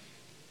enemy.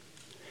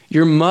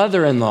 Your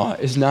mother-in-law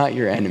is not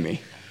your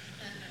enemy.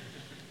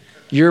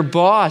 Your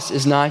boss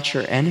is not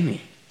your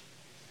enemy.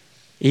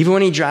 Even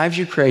when he drives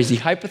you crazy,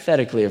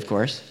 hypothetically, of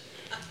course,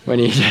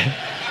 he's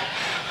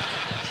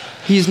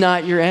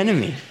not your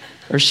enemy,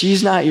 or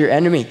she's not your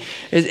enemy.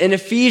 In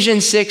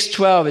Ephesians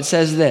 6:12, it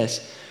says this,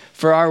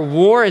 "For our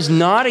war is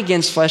not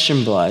against flesh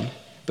and blood,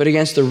 but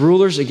against the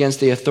rulers,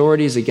 against the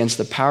authorities, against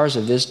the powers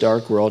of this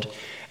dark world,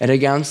 and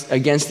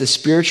against the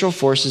spiritual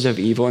forces of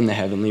evil in the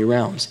heavenly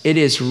realms." It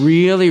is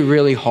really,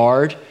 really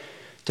hard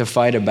to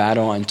fight a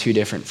battle on two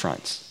different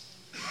fronts.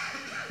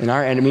 And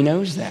our enemy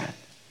knows that.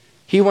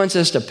 He wants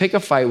us to pick a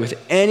fight with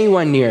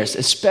anyone near us,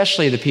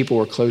 especially the people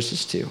we're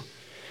closest to,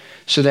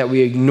 so that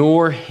we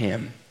ignore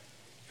him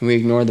and we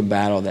ignore the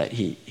battle that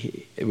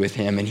with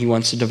him, and he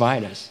wants to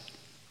divide us.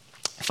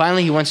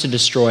 Finally, he wants to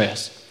destroy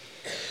us.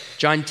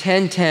 John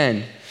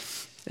 10:10,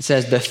 it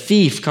says, "The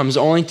thief comes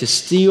only to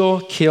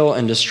steal, kill,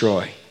 and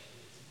destroy."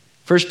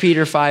 1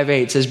 Peter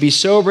 5:8 says, "Be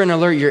sober and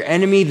alert. Your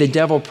enemy, the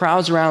devil,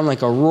 prowls around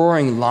like a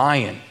roaring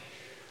lion,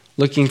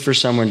 looking for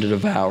someone to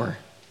devour."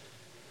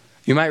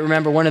 You might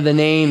remember one of the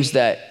names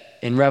that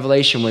in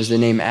Revelation was the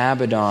name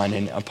Abaddon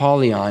and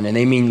Apollyon, and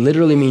they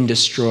literally mean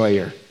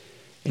destroyer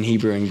in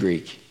Hebrew and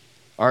Greek.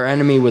 Our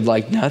enemy would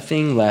like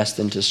nothing less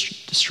than to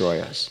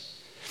destroy us.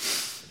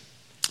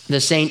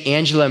 The Saint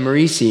Angela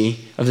Merici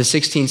of the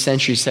 16th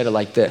century said it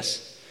like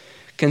this: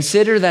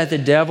 "Consider that the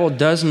devil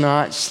does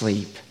not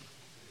sleep,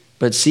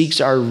 but seeks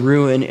our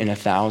ruin in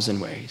 1,000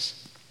 ways."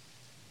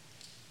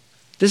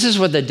 This is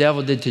what the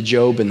devil did to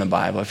Job in the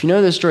Bible. If you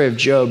know the story of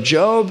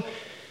Job,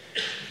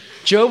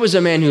 Job was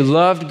a man who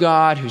loved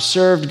God, who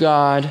served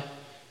God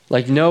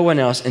like no one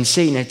else, and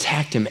Satan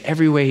attacked him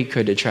every way he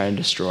could to try to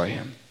destroy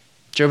him.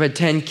 Job had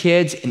 10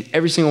 kids, and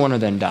every single one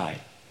of them died.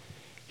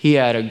 He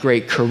had a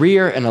great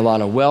career and a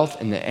lot of wealth,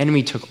 and the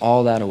enemy took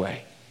all that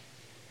away.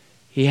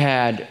 He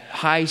had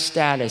high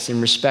status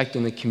and respect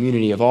in the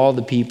community of all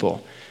the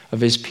people,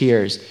 of his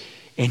peers,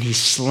 and he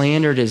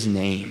slandered his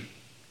name.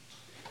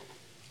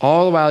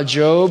 All the while,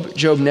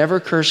 Job never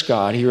cursed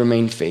God. He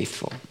remained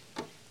faithful.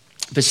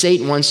 But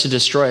Satan wants to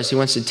destroy us. He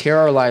wants to tear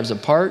our lives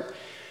apart.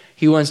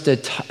 He wants to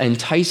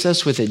entice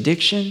us with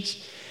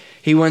addictions.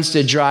 He wants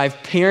to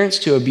drive parents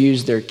to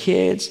abuse their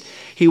kids.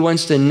 He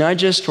wants to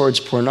nudge us towards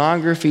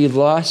pornography,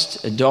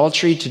 lust,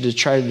 adultery to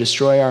try to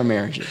destroy our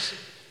marriages.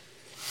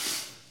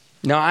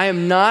 Now, I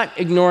am not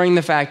ignoring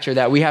the fact here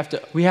that we have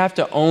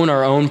to own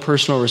our own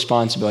personal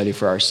responsibility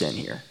for our sin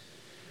here.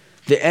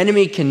 The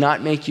enemy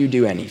cannot make you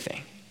do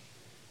anything.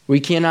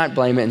 We cannot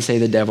blame it and say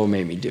the devil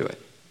made me do it.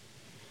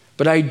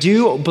 But I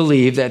do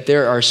believe that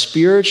there are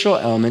spiritual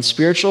elements,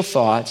 spiritual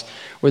thoughts,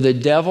 where the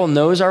devil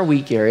knows our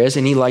weak areas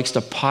and he likes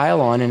to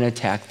pile on and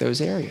attack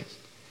those areas.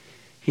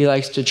 He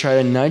likes to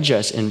try to nudge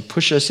us and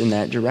push us in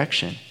that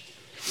direction.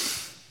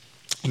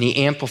 And he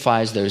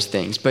amplifies those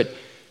things. But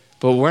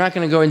we're not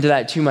going to go into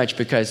that too much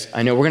because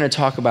I know we're going to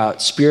talk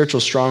about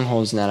spiritual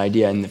strongholds and that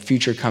idea in the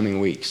future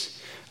coming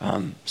weeks.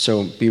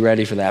 So be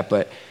ready for that.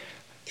 But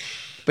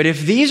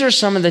if these are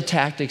some of the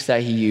tactics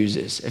that he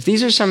uses, if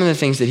these are some of the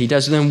things that he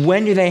does, then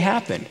when do they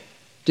happen?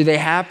 Do they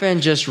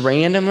happen just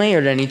randomly or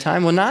at any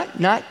time? Well,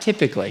 not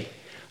typically,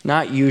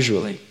 not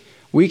usually.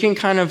 We can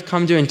kind of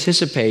come to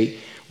anticipate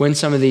when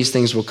some of these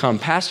things will come.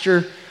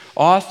 Pastor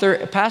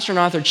and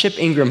author Chip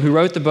Ingram, who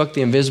wrote the book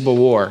The Invisible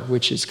War,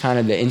 which is kind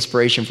of the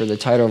inspiration for the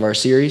title of our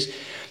series,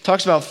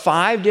 talks about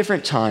 5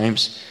 different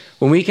times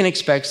when we can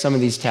expect some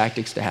of these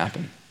tactics to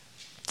happen.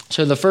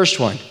 So the first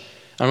one,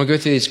 I'm going to go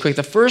through these quick.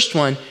 The first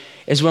one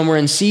is when we're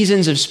in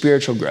seasons of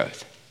spiritual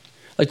growth.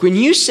 Like when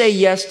you say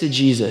yes to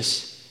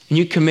Jesus and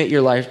you commit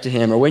your life to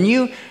him, or when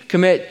you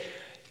commit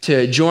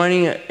to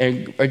joining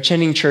or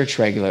attending church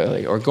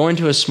regularly, or going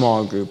to a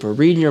small group, or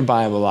reading your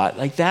Bible a lot,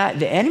 like that,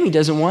 the enemy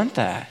doesn't want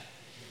that.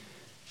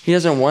 He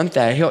doesn't want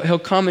that. He'll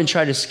come and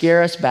try to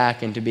scare us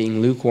back into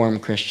being lukewarm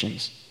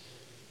Christians.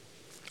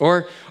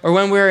 Or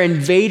when we're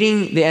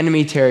invading the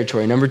enemy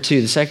territory. Number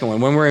 2, the second one,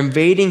 when we're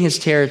invading his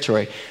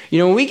territory. You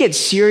know, when we get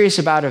serious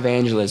about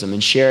evangelism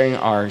and sharing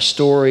our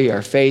story,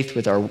 our faith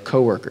with our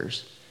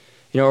coworkers,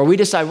 you know, or we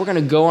decide we're going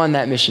to go on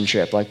that mission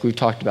trip like we've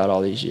talked about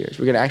all these years.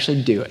 We're going to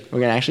actually do it. We're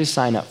going to actually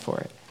sign up for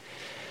it.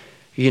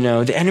 You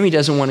know, the enemy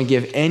doesn't want to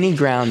give any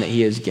ground that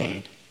he has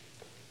gained.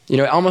 You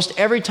know, almost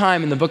every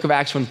time in the book of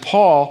Acts when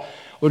Paul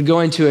would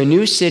go into a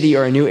new city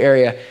or a new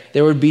area,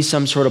 there would be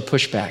some sort of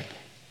pushback.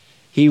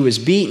 He was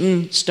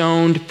beaten,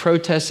 stoned,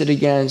 protested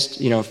against,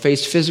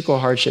 faced physical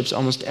hardships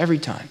almost every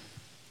time.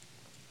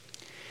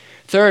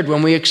 Third,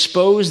 when we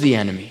expose the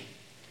enemy,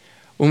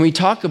 when we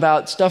talk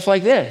about stuff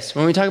like this,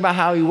 when we talk about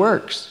how he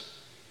works,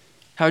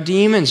 how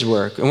demons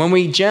work, and when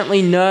we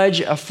gently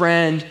nudge a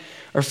friend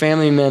or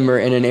family member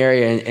in an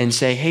area and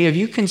say, hey, have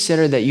you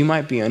considered that you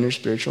might be under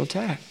spiritual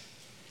attack?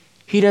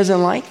 He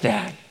doesn't like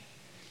that.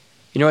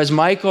 You know, as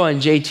Michael and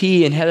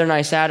JT and Heather and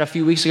I sat a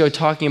few weeks ago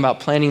talking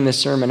about planning this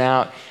sermon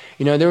out,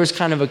 there was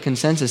kind of a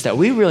consensus that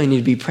we really need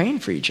to be praying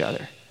for each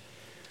other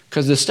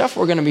because the stuff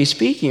we're going to be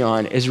speaking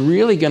on is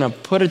really going to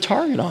put a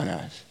target on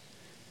us.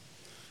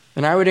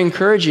 And I would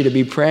encourage you to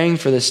be praying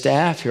for the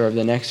staff here over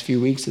the next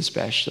few weeks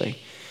especially,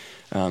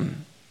 of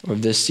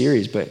this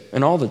series,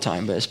 and all the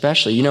time, but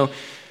especially.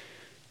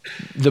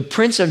 The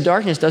prince of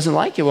darkness doesn't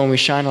like it when we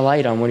shine a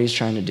light on what he's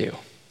trying to do.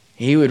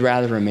 He would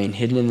rather remain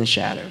hidden in the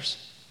shadows.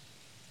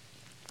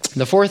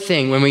 The fourth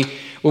thing,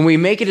 when we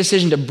make a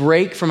decision to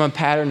break from a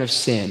pattern of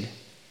sin,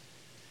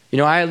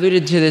 I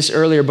alluded to this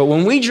earlier, but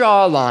when we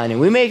draw a line and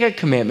we make a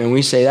commitment,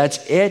 we say, that's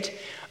it.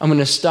 I'm going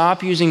to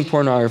stop using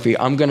pornography.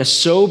 I'm going to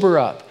sober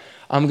up.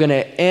 I'm going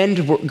to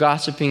end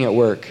gossiping at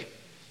work.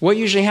 What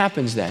usually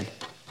happens then?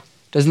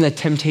 Doesn't the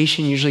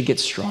temptation usually get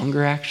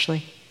stronger,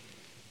 actually?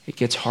 It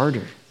gets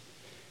harder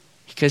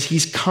because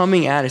he's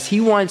coming at us.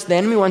 The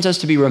enemy wants us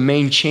to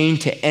remain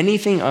chained to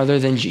anything other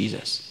than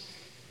Jesus.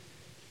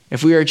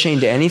 If we are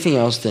chained to anything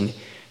else, then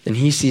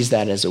he sees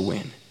that as a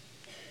win.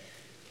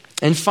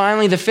 And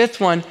finally, the fifth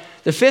one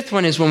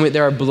is when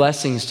there are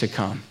blessings to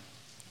come.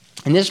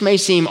 And this may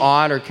seem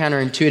odd or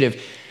counterintuitive,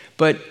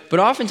 but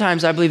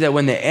oftentimes I believe that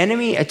when the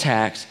enemy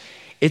attacks,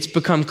 it's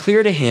become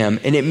clear to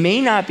him, and it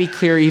may not be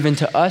clear even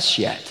to us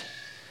yet,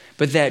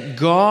 but that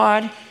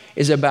God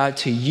is about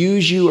to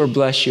use you or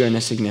bless you in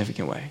a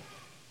significant way.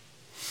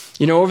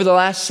 Over the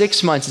last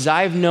 6 months, as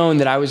I've known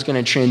that I was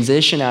going to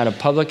transition out of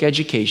public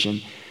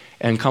education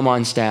and come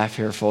on staff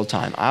here full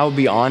time, I will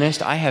be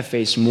honest, I have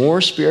faced more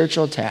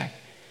spiritual attack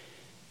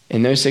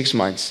in those 6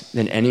 months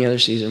than any other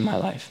season of my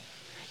life.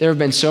 There have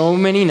been so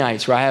many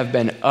nights where I have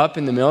been up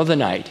in the middle of the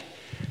night,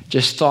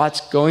 just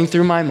thoughts going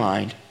through my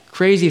mind,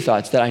 crazy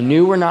thoughts that I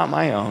knew were not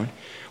my own,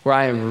 where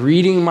I am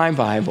reading my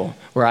Bible,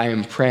 where I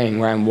am praying,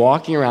 where I'm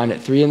walking around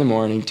at 3 in the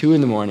morning, 2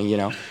 in the morning,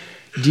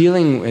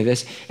 dealing with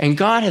this. And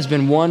God has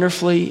been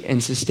wonderfully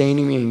in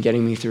sustaining me and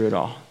getting me through it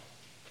all.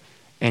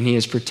 And he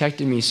has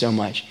protected me so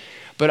much.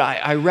 But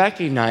I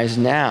recognize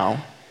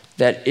now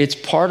that it's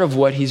part of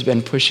what he's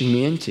been pushing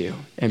me into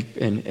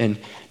and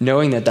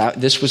knowing that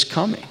this was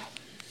coming.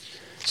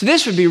 So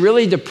this would be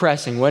really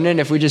depressing, wouldn't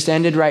it, if we just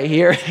ended right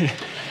here?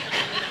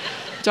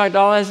 Talked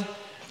all this.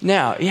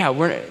 Now,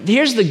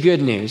 here's the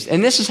good news.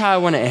 And this is how I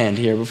want to end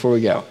here before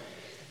we go.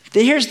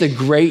 Here's the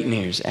great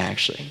news,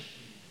 actually.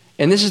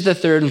 And this is the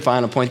third and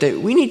final point, that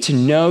you need to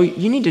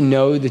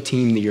know the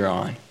team that you're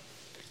on.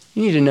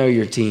 You need to know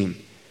your team.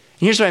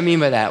 And here's what I mean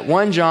by that.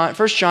 1 John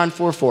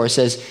 4:4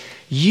 says,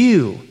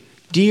 you,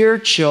 dear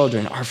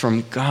children, are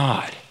from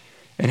God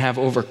and have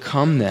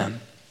overcome them,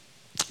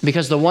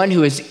 because the one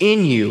who is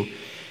in you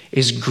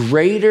is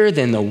greater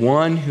than the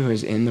one who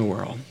is in the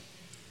world.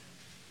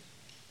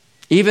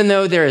 Even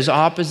though there is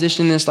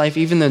opposition in this life,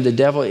 even though the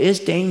devil is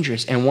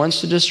dangerous and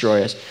wants to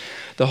destroy us,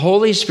 the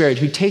Holy Spirit,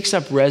 who takes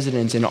up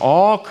residence in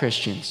all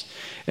Christians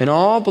and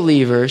all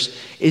believers,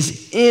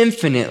 is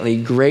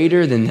infinitely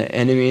greater than the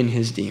enemy and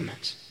his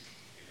demons.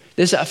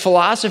 This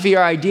philosophy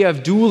or idea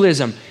of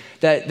dualism,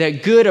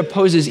 that good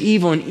opposes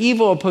evil and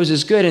evil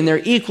opposes good, and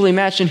they're equally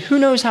matched, and who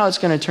knows how it's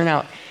going to turn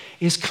out,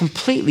 is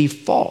completely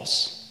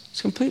false.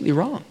 It's completely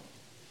wrong.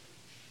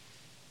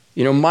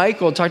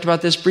 Michael talked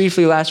about this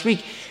briefly last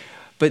week,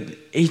 but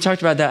he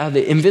talked about that, how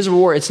the invisible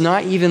war, it's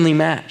not evenly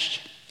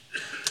matched.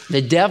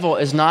 The devil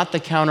is not the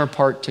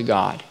counterpart to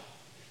God.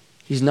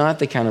 He's not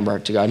the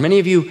counterpart to God. Many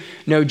of you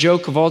know Joe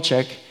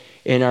Kowalczyk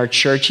in our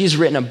church. He's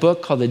written a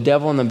book called The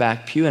Devil in the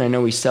Back Pew, and I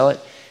know we sell it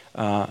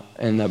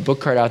in the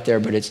book card out there,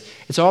 but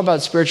it's all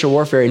about spiritual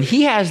warfare. And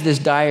he has this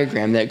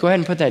diagram go ahead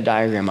and put that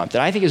diagram up,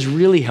 that I think is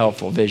really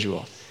helpful,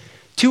 visual.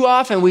 Too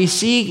often we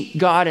see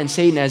God and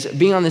Satan as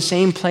being on the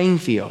same playing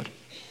field,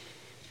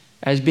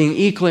 as being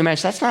equally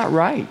matched. That's not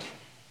right.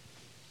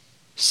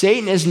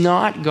 Satan is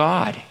not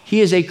God. He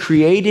is a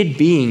created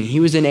being. He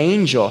was an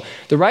angel.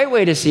 The right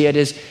way to see it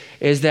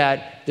is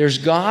that there's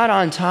God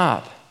on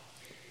top,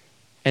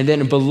 and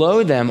then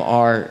below them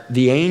are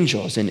the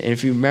angels. And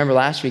if you remember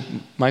last week,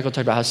 Michael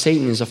talked about how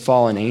Satan is a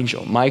fallen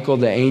angel. Michael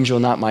the angel,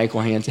 not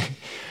Michael Hansen.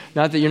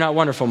 Not that you're not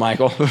wonderful,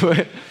 Michael.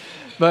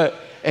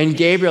 And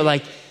Gabriel,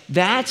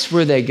 that's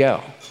where they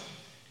go.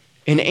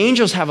 And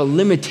angels have a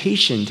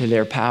limitation to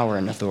their power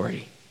and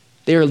authority.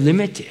 They are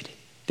limited.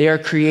 They are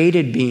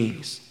created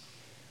beings.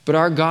 But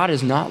our God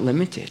is not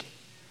limited.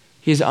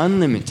 He is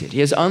unlimited. He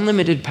has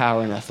unlimited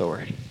power and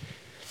authority.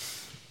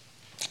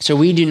 So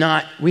we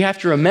have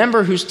to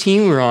remember whose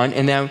team we're on,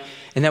 and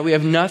that we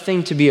have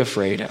nothing to be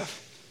afraid of.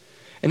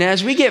 And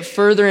as we get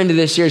further into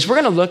this series, we're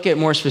going to look at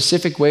more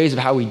specific ways of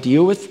how we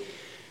deal with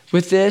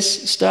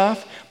this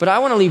stuff. But I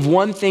want to leave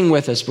one thing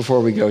with us before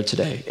we go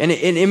today. And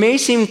it may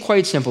seem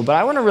quite simple, but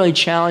I want to really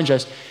challenge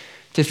us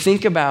to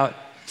think about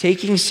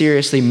taking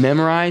seriously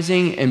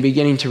memorizing and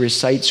beginning to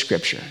recite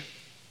Scripture.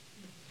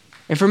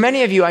 And for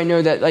many of you, I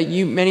know that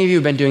many of you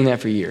have been doing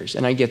that for years,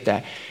 and I get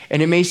that.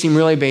 And it may seem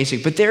really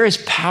basic, but there is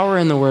power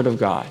in the Word of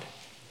God.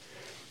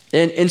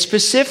 And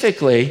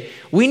specifically,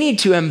 we need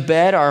to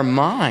embed our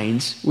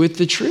minds with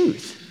the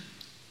truth.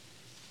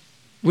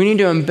 We need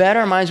to embed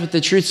our minds with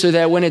the truth so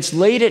that when it's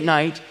late at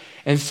night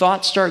and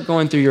thoughts start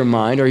going through your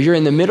mind, or you're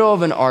in the middle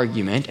of an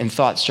argument and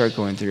thoughts start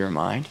going through your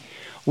mind,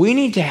 we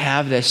need to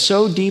have this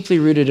so deeply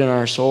rooted in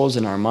our souls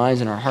and our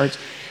minds and our hearts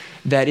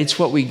that it's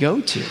what we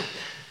go to.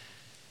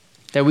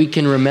 That we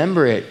can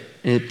remember it,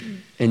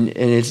 and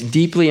it's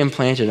deeply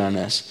implanted on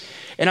us.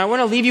 And I want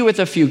to leave you with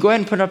a few. Go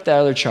ahead and put up that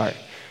other chart.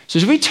 So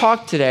as we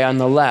talk today on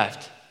the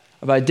left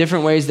about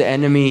different ways the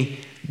enemy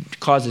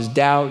causes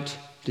doubt,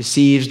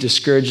 deceives,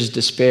 discourages,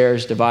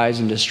 despairs, divides,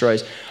 and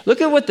destroys,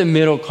 look at what the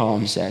middle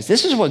column says.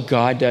 This is what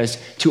God does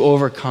to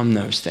overcome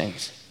those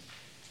things.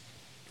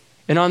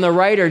 And on the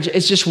right,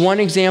 it's just one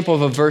example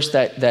of a verse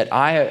that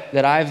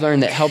I've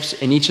learned that helps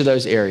in each of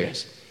those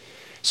areas.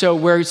 So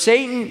where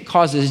Satan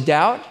causes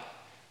doubt,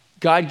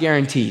 God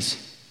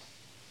guarantees.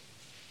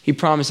 He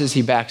promises,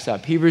 he backs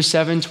up. Hebrews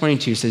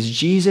 7:22 says,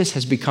 Jesus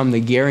has become the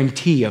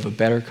guarantee of a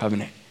better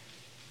covenant.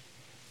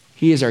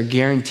 He is our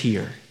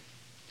guarantor.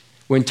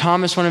 When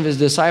Thomas, one of his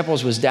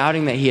disciples, was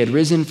doubting that he had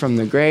risen from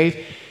the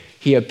grave,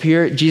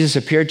 Jesus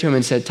appeared to him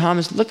and said,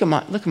 Thomas, look at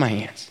my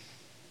hands.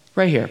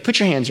 Right here. Put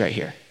your hands right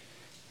here.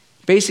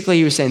 Basically,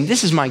 he was saying,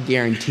 this is my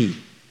guarantee.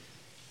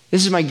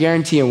 This is my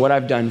guarantee in what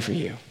I've done for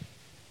you.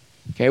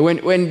 Okay,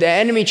 when the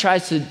enemy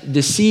tries to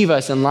deceive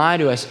us and lie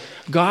to us,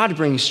 God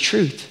brings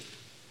truth.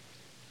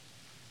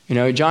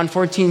 John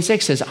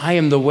 14:6 says, I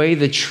am the way,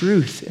 the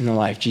truth, and the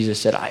life,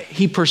 Jesus said.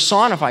 He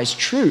personifies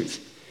truth.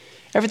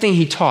 Everything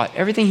he taught,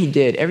 everything he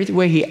did, every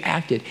way he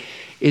acted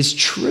is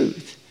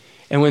truth.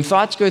 And when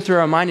thoughts go through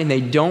our mind and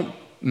they don't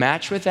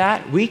match with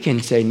that, we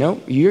can say, no,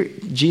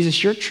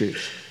 Jesus, you're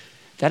truth.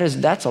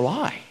 That's a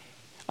lie.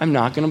 I'm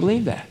not going to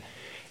believe that.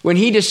 When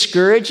he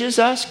discourages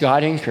us,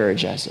 God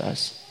encourages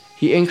us.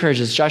 He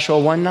encourages, Joshua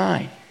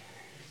 1:9.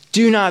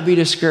 Do not be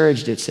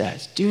discouraged, it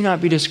says. Do not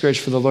be discouraged,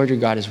 for the Lord your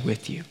God is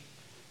with you.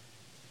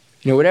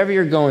 Whatever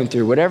you're going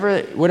through,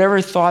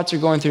 whatever thoughts are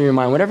going through your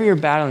mind, whatever you're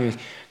battling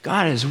with,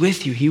 God is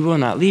with you. He will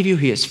not leave you.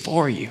 He is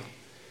for you.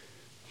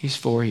 He's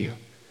for you.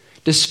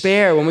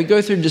 Despair, when we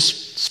go through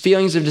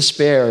feelings of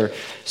despair or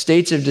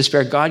states of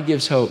despair, God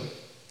gives hope.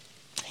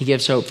 He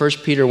gives hope. 1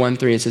 Peter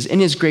 1:3, it says, in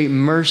his great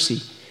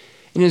mercy,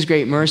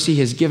 he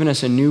has given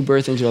us a new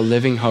birth into a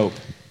living hope.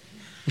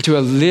 Into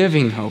a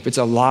living hope. It's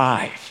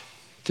alive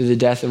through the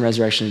death and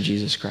resurrection of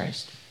Jesus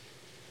Christ.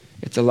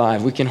 It's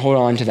alive. We can hold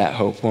on to that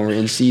hope when we're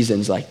in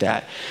seasons like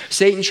that.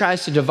 Satan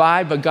tries to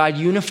divide, but God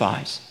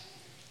unifies.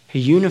 He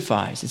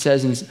unifies. It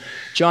says in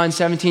John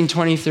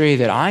 17:23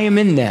 that I am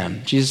in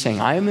them. Jesus saying,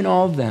 I am in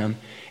all of them,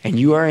 and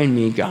you are in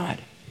me, God.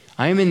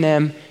 I am in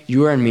them,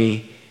 you are in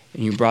me,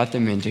 and you brought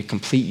them into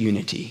complete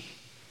unity.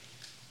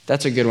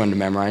 That's a good one to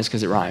memorize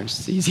because it rhymes.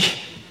 It's easy.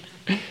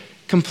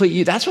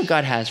 That's what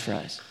God has for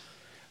us.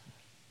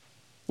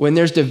 When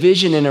there's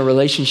division in a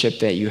relationship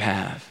that you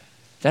have,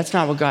 that's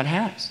not what God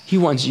has. He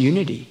wants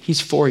unity. He's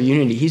for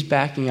unity. He's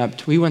backing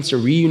up. He wants to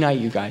reunite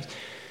you guys.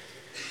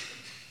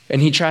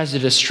 And he tries to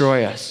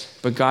destroy us,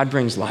 but God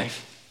brings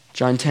life.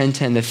 John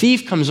 10:10, the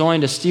thief comes only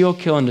to steal,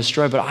 kill, and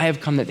destroy, but I have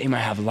come that they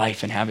might have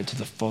life and have it to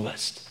the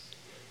fullest.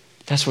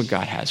 That's what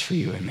God has for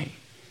you and me.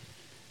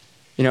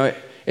 You know,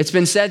 it's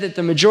been said that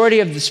the majority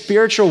of the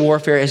spiritual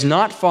warfare is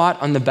not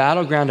fought on the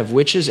battleground of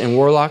witches and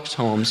warlocks'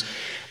 homes,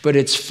 but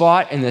it's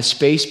fought in the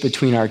space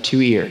between our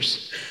two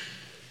ears.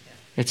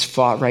 It's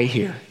fought right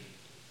here.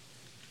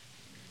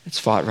 It's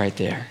fought right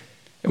there.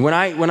 And when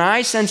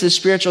I sense a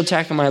spiritual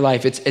attack in my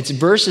life, it's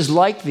verses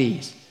like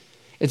these.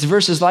 It's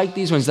verses like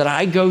these ones that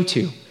I go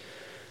to,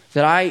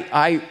 that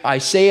I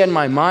say in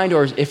my mind,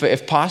 or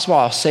if possible,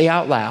 I'll say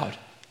out loud,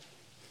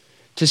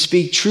 to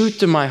speak truth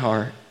to my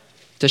heart,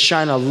 to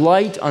shine a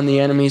light on the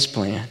enemy's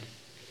plan.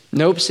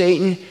 Nope,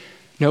 Satan.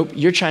 Nope,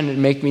 you're trying to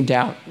make me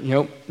doubt.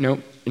 Nope, you're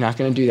not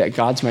going to do that.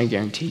 God's my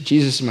guarantee.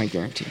 Jesus is my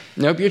guarantee.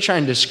 Nope, you're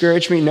trying to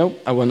discourage me.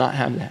 Nope, I will not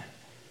have that.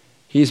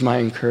 He's my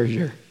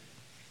encourager.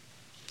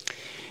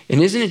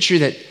 And isn't it true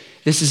that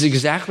this is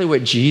exactly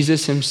what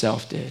Jesus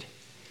himself did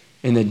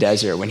in the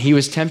desert when he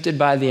was tempted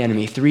by the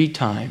enemy 3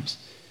 times?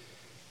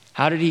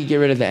 How did he get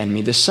rid of the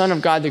enemy? The Son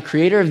of God, the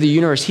creator of the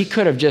universe, he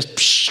could have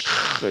just,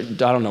 I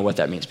don't know what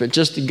that means, but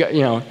just,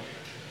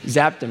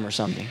 zapped him or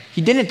something.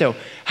 He didn't though.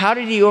 How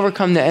did he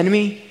overcome the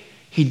enemy?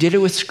 He did it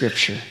with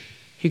Scripture.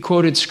 He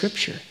quoted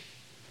Scripture.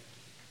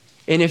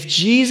 And if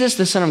Jesus,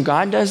 the Son of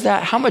God, does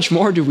that, how much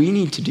more do we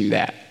need to do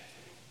that?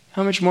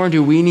 How much more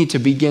do we need to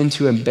begin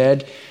to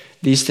embed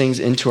these things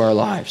into our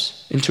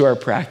lives, into our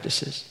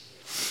practices?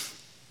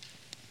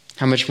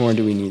 How much more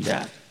do we need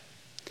that?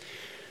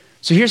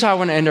 So here's how I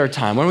want to end our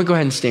time. Why don't we go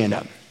ahead and stand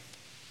up?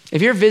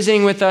 If you're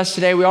visiting with us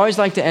today, we always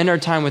like to end our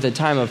time with a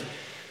time of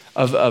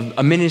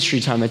a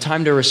ministry time, a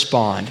time to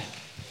respond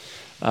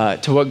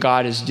to what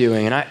God is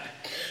doing. And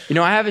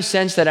I have a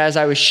sense that as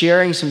I was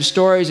sharing some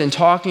stories and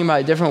talking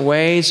about different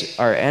ways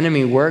our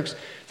enemy works,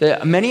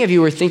 that many of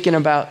you were thinking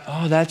about,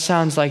 oh, that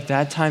sounds like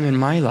that time in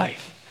my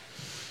life.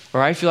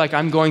 Or I feel like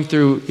I'm going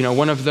through,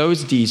 one of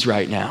those D's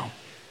right now.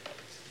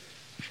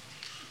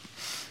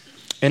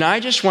 And I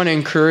just want to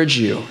encourage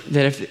you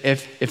that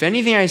if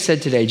anything I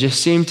said today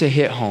just seemed to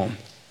hit home,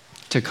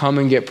 to come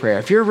and get prayer.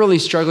 If you're really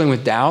struggling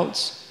with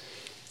doubts,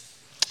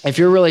 if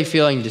you're really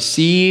feeling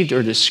deceived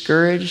or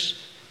discouraged,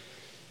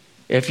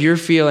 if you're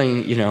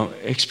feeling,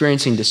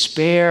 experiencing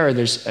despair, or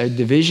there's a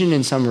division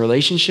in some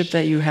relationship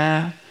that you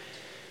have,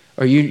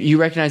 or you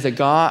recognize that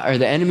God or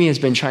the enemy has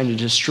been trying to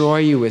destroy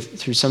you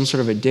through some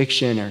sort of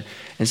addiction or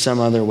in some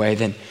other way,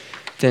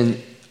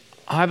 then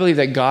I believe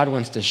that God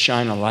wants to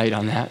shine a light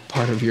on that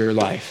part of your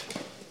life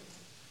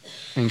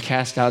and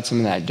cast out some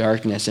of that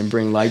darkness and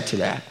bring light to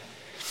that.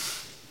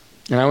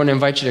 And I want to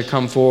invite you to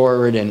come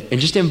forward and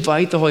just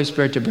invite the Holy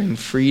Spirit to bring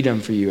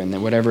freedom for you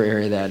in whatever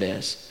area that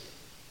is.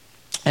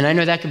 And I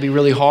know that can be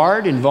really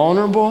hard and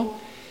vulnerable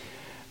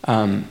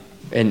and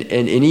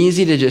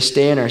easy to just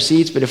stay in our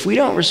seats. But if we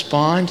don't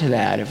respond to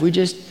that, if we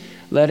just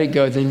let it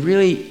go, then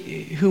really,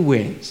 who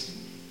wins?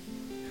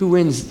 Who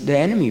wins? The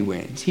enemy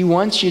wins. He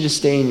wants you to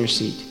stay in your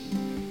seat.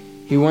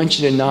 He wants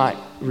you to not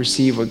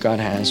receive what God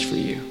has for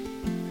you.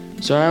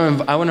 So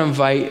I want to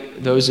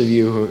invite those of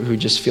you who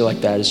just feel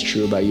like that is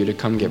true about you to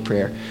come get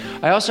prayer.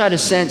 I also had a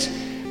sense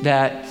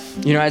that,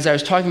 as I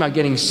was talking about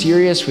getting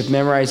serious with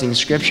memorizing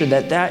Scripture,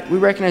 that we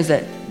recognize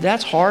that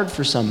that's hard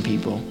for some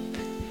people.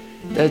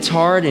 That's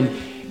hard, and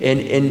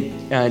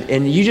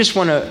you just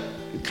want to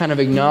kind of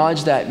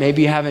acknowledge that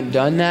maybe you haven't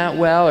done that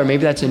well, or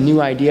maybe that's a new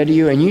idea to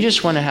you, and you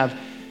just want to have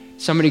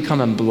somebody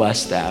come and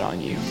bless that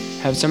on you.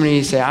 Have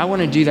somebody say, I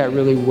want to do that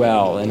really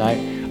well, and I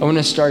want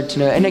to start to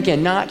know. And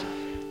again, not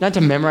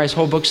to memorize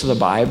whole books of the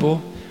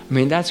Bible. I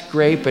mean, that's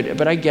great,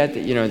 but I get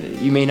that,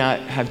 you may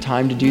not have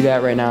time to do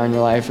that right now in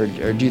your life or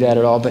do that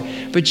at all, but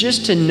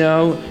just to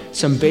know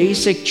some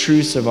basic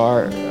truths of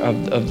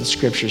the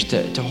Scriptures,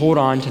 to hold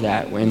on to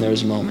that in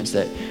those moments,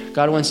 that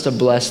God wants to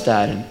bless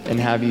that and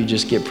have you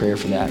just get prayer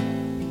for that.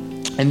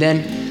 And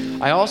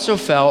then I also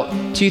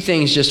felt 2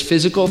 things, just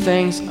physical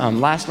things.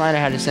 Last night I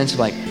had a sense of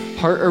like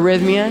heart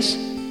arrhythmias.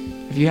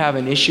 If you have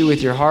an issue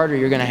with your heart, or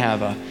you're going to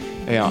have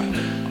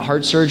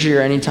heart surgery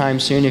or anytime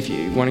soon, if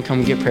you want to come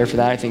and get prayer for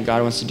that, I think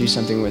God wants to do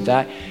something with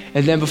that.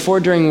 And then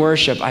during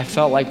worship, I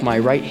felt like my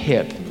right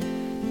hip,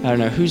 I don't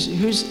know,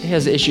 who's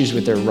has issues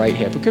with their right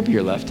hip? It could be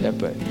your left hip,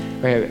 but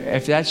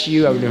if that's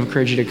you, I would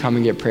encourage you to come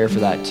and get prayer for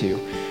that too.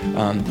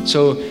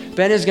 So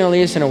Ben is going to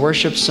lead us in a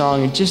worship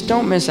song, and just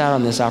don't miss out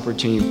on this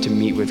opportunity to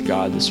meet with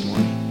God this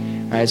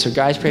morning. All right, so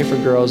guys pray for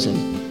girls,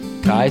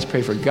 and guys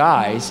pray for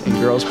guys, and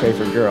girls pray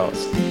for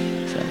girls.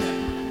 So.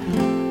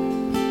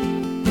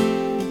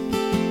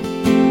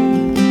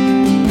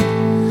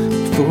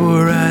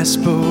 Before I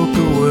spoke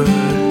a word,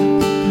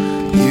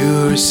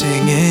 you were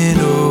singing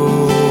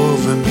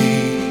over me.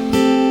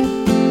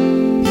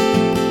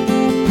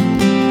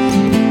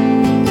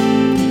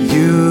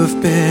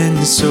 You've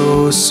been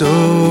so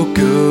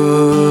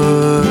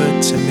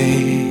good to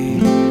me.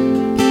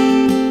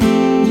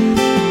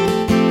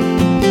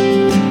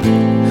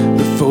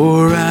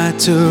 Before I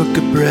took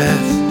a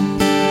breath,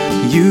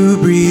 you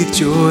breathed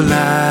your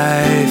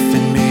life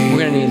in me. We're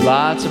going to need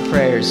lots of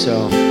prayers,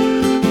 so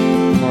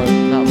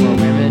not more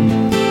women.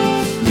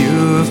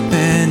 You've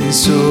been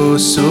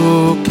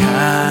so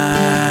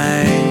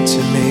kind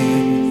to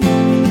me.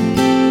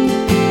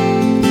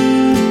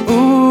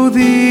 Oh,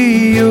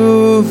 the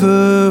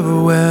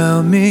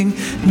overwhelming,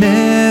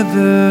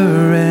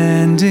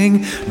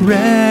 never-ending,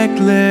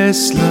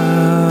 reckless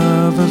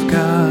love of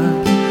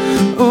God.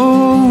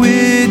 Oh,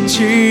 it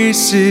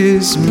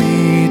chases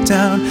me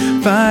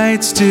down,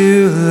 fights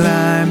till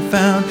I'm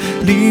found,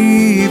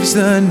 leaves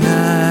the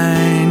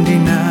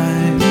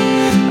 99.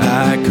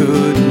 I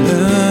couldn't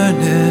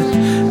earn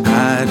it,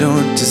 I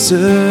don't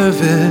deserve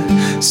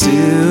it,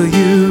 still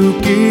you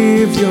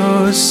give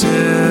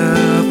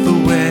yourself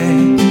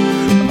away.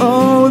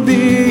 Oh,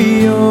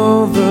 the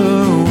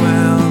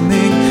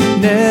overwhelming,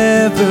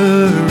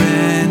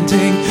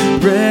 never-ending,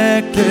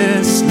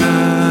 reckless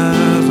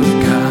love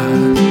of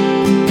God.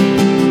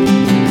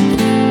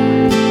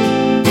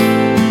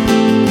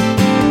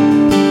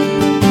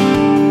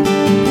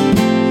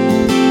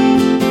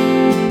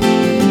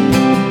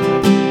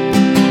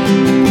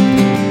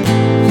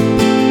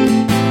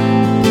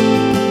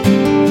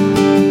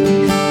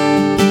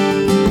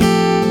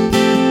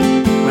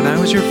 When I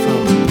was your foe,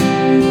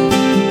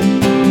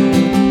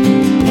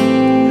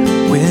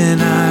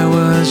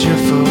 your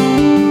foe,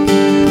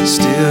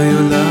 still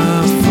your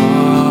love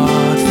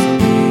fought for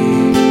me.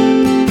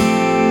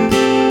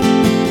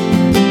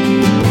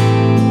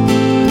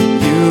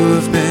 You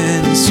have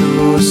been so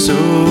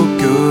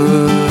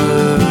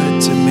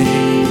good to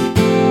me.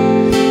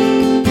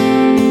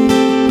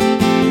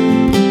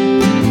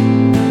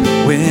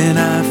 When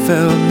I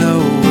felt no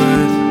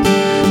worth,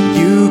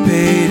 you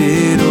paid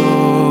it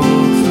all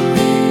for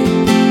me.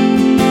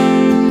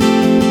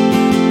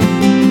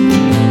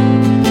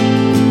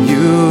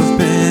 You've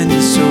been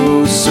so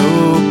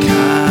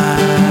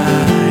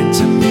kind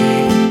to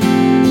me.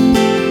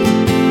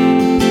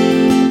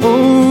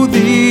 Oh,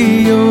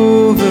 the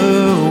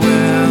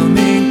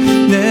overwhelming,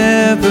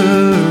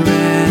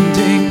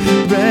 never-ending,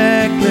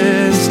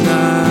 reckless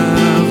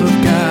love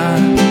of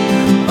God.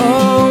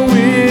 Oh,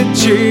 it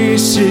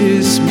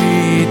chases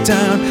me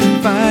down,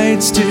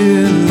 fights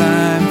till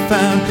I'm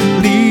found,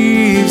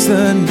 leaves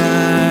the 99.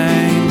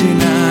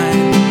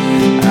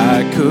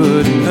 I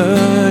couldn't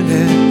earn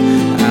it,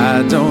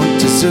 I don't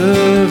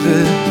deserve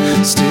it,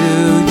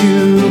 still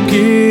you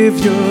give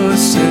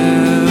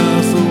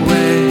yourself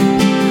away.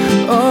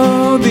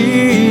 Oh,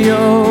 the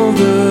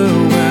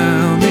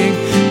overwhelming,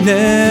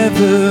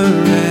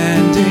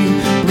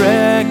 never-ending,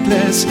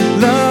 reckless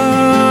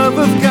love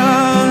of God.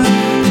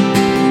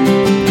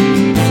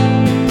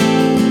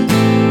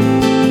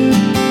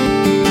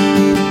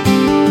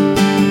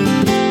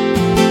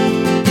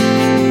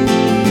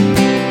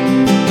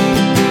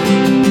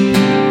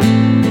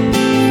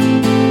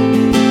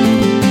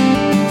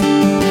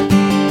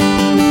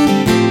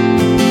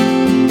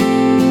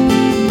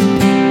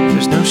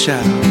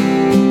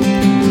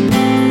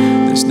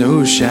 There's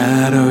no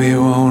shadow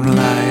you won't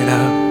light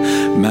up,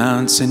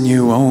 mountain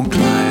you won't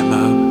climb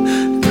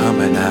up,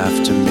 coming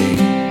after me.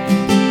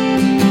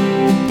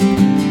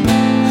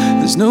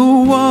 There's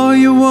no wall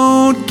you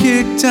won't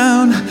kick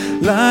down,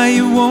 lie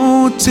you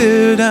won't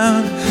tear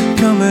down,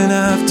 coming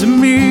after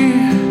me.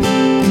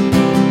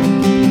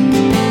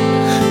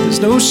 There's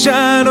no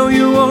shadow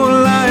you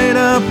won't light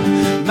up,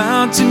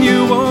 mountain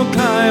you won't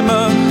climb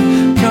up,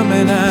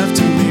 coming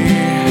after me.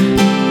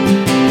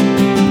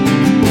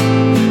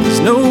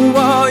 No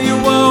wall you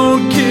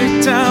won't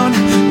kick down,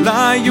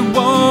 lie you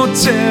won't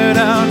tear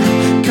down,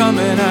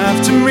 coming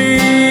after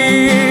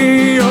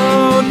me.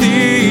 Oh,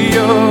 the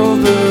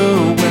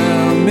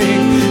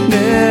overwhelming,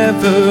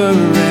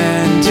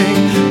 never-ending,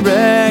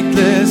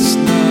 reckless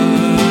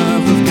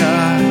love of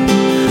God.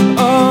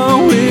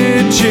 Oh,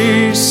 it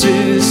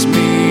chases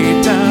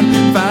me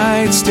down,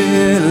 fights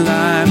till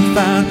I'm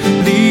found,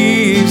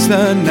 leaves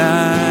the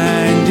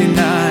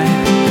 99.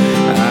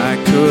 I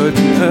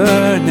couldn't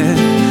earn it,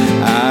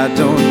 I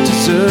don't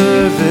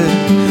deserve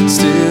it,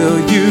 still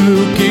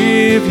you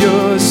give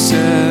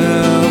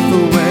yourself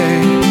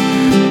away.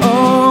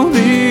 Oh,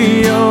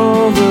 the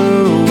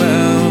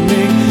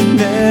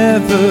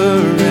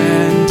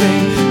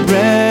never-ending,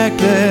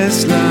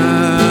 reckless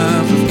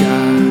love of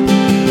God.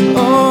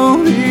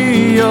 Oh,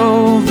 the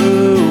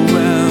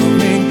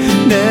overwhelming,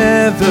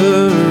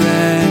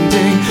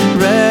 never-ending,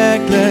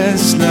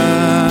 reckless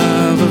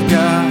love of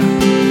God.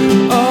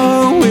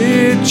 Oh,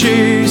 it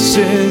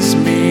chases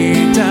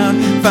me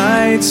down,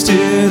 fights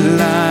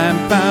till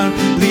I'm found,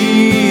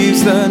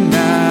 leaves the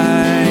 99.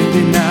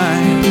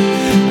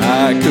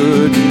 I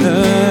couldn't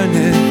earn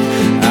it,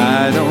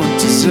 I don't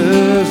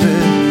deserve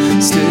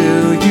it,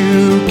 still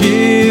you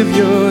give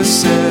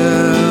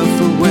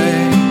yourself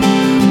away.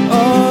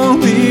 Oh,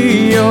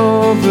 the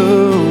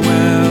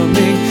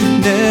overwhelming,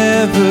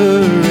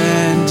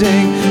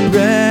 never-ending,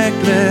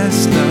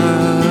 reckless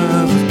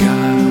love of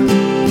God.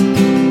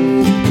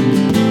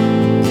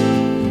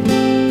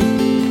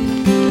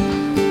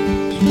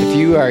 If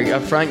you are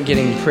up front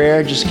getting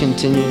prayer, just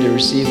continue to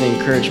receive the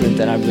encouragement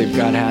that I believe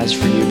God has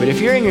for you. But if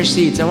you're in your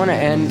seats, I want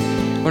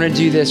to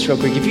do this real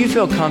quick. If you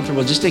feel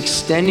comfortable, just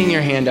extending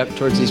your hand up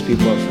towards these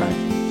people up front.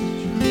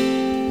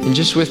 And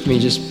just with me,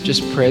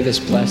 just pray this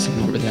blessing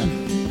over them.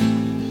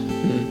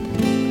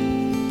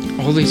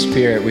 Holy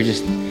Spirit, we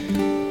just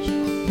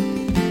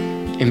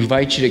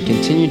invite you to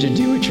continue to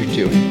do what you're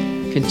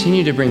doing.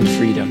 Continue to bring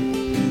freedom.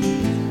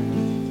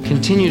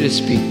 Continue to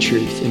speak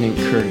truth and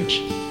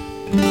encourage.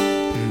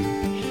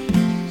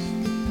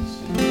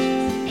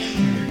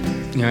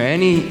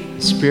 Any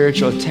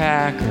spiritual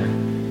attack or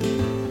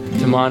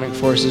demonic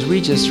forces, we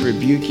just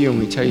rebuke you and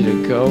we tell you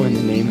to go in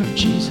the name of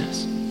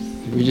Jesus.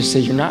 We just say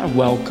you're not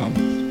welcome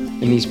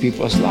in these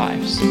people's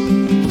lives.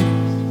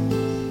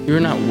 You're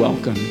not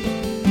welcome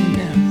in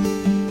them.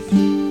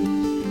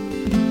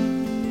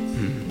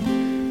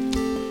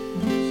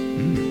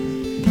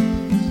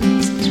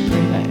 Let's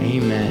pray that.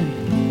 Amen.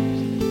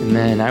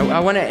 Amen. I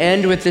want to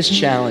end with this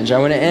challenge. I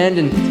want to end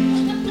and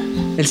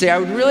say, I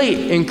would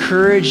really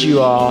encourage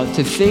you all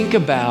to think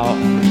about,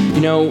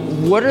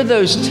 what are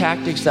those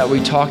tactics that we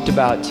talked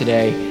about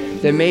today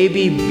that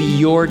maybe be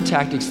your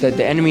tactics that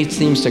the enemy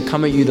seems to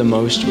come at you the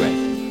most with?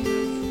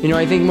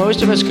 I think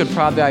most of us could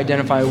probably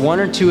identify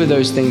one or two of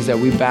those things that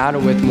we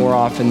battle with more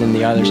often than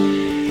the others.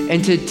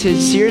 And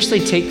to seriously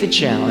take the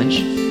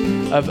challenge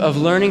of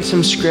learning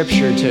some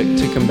scripture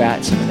to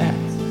combat some of that.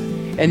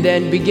 And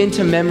then begin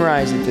to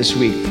memorize it this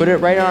week. Put it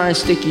right on a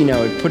sticky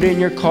note. Put it in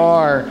your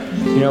car.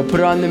 Put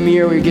it on the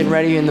mirror when you're getting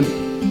ready in the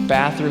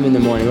bathroom in the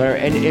morning. Whatever.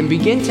 And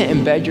begin to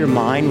embed your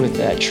mind with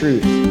that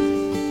truth.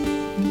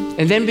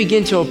 And then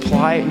begin to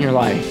apply it in your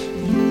life.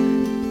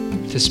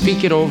 To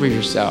speak it over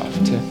yourself.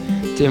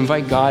 To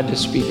invite God to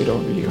speak it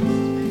over you.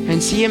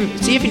 And see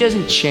if he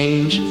doesn't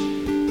change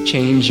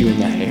you in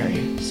that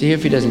area. See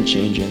if he doesn't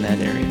change you in that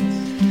area.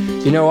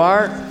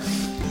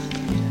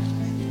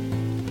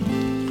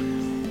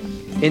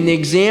 In the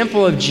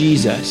example of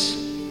Jesus,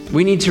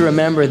 we need to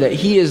remember that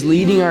he is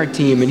leading our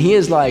team, and he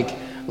is like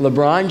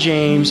LeBron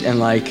James and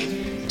like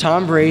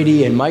Tom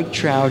Brady and Mike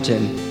Trout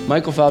and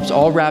Michael Phelps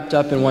all wrapped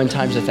up in 1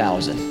 times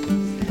 1,000.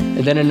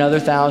 And then another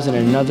 1,000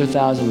 and another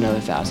 1,000, another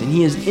 1,000.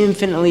 He is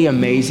infinitely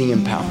amazing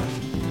and powerful.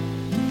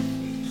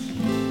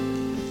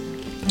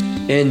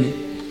 And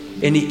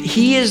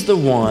he is the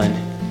one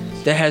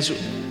that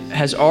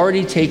has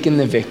already taken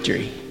the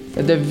victory.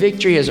 That the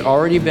victory has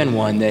already been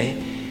won.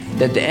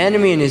 That the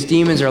enemy and his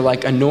demons are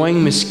like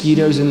annoying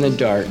mosquitoes in the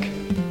dark.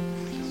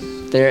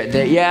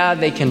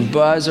 They can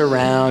buzz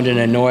around and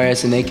annoy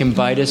us, and they can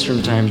bite us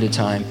from time to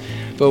time.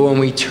 But when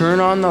we turn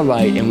on the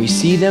light and we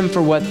see them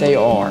for what they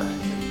are,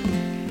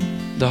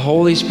 the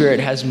Holy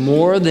Spirit has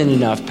more than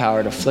enough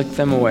power to flick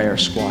them away or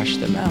squash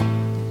them out.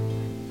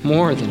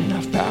 More than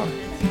enough power.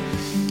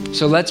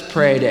 So let's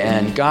pray to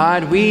end.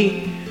 God,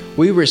 we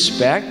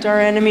respect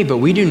our enemy, but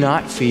we do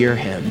not fear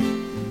him.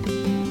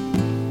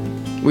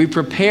 We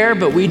prepare,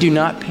 but we do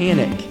not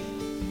panic.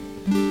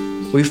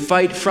 We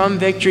fight from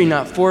victory,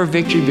 not for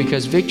victory,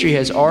 because victory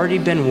has already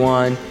been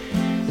won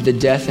with the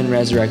death and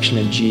resurrection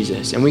of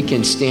Jesus. And we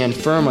can stand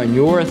firm on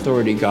your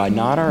authority, God,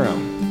 not our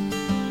own.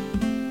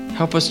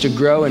 Help us to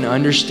grow in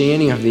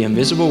understanding of the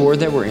invisible word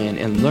that we're in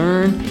and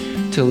learn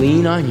to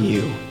lean on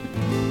you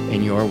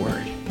and your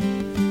word.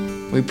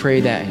 We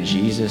pray that in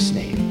Jesus'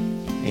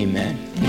 name. Amen.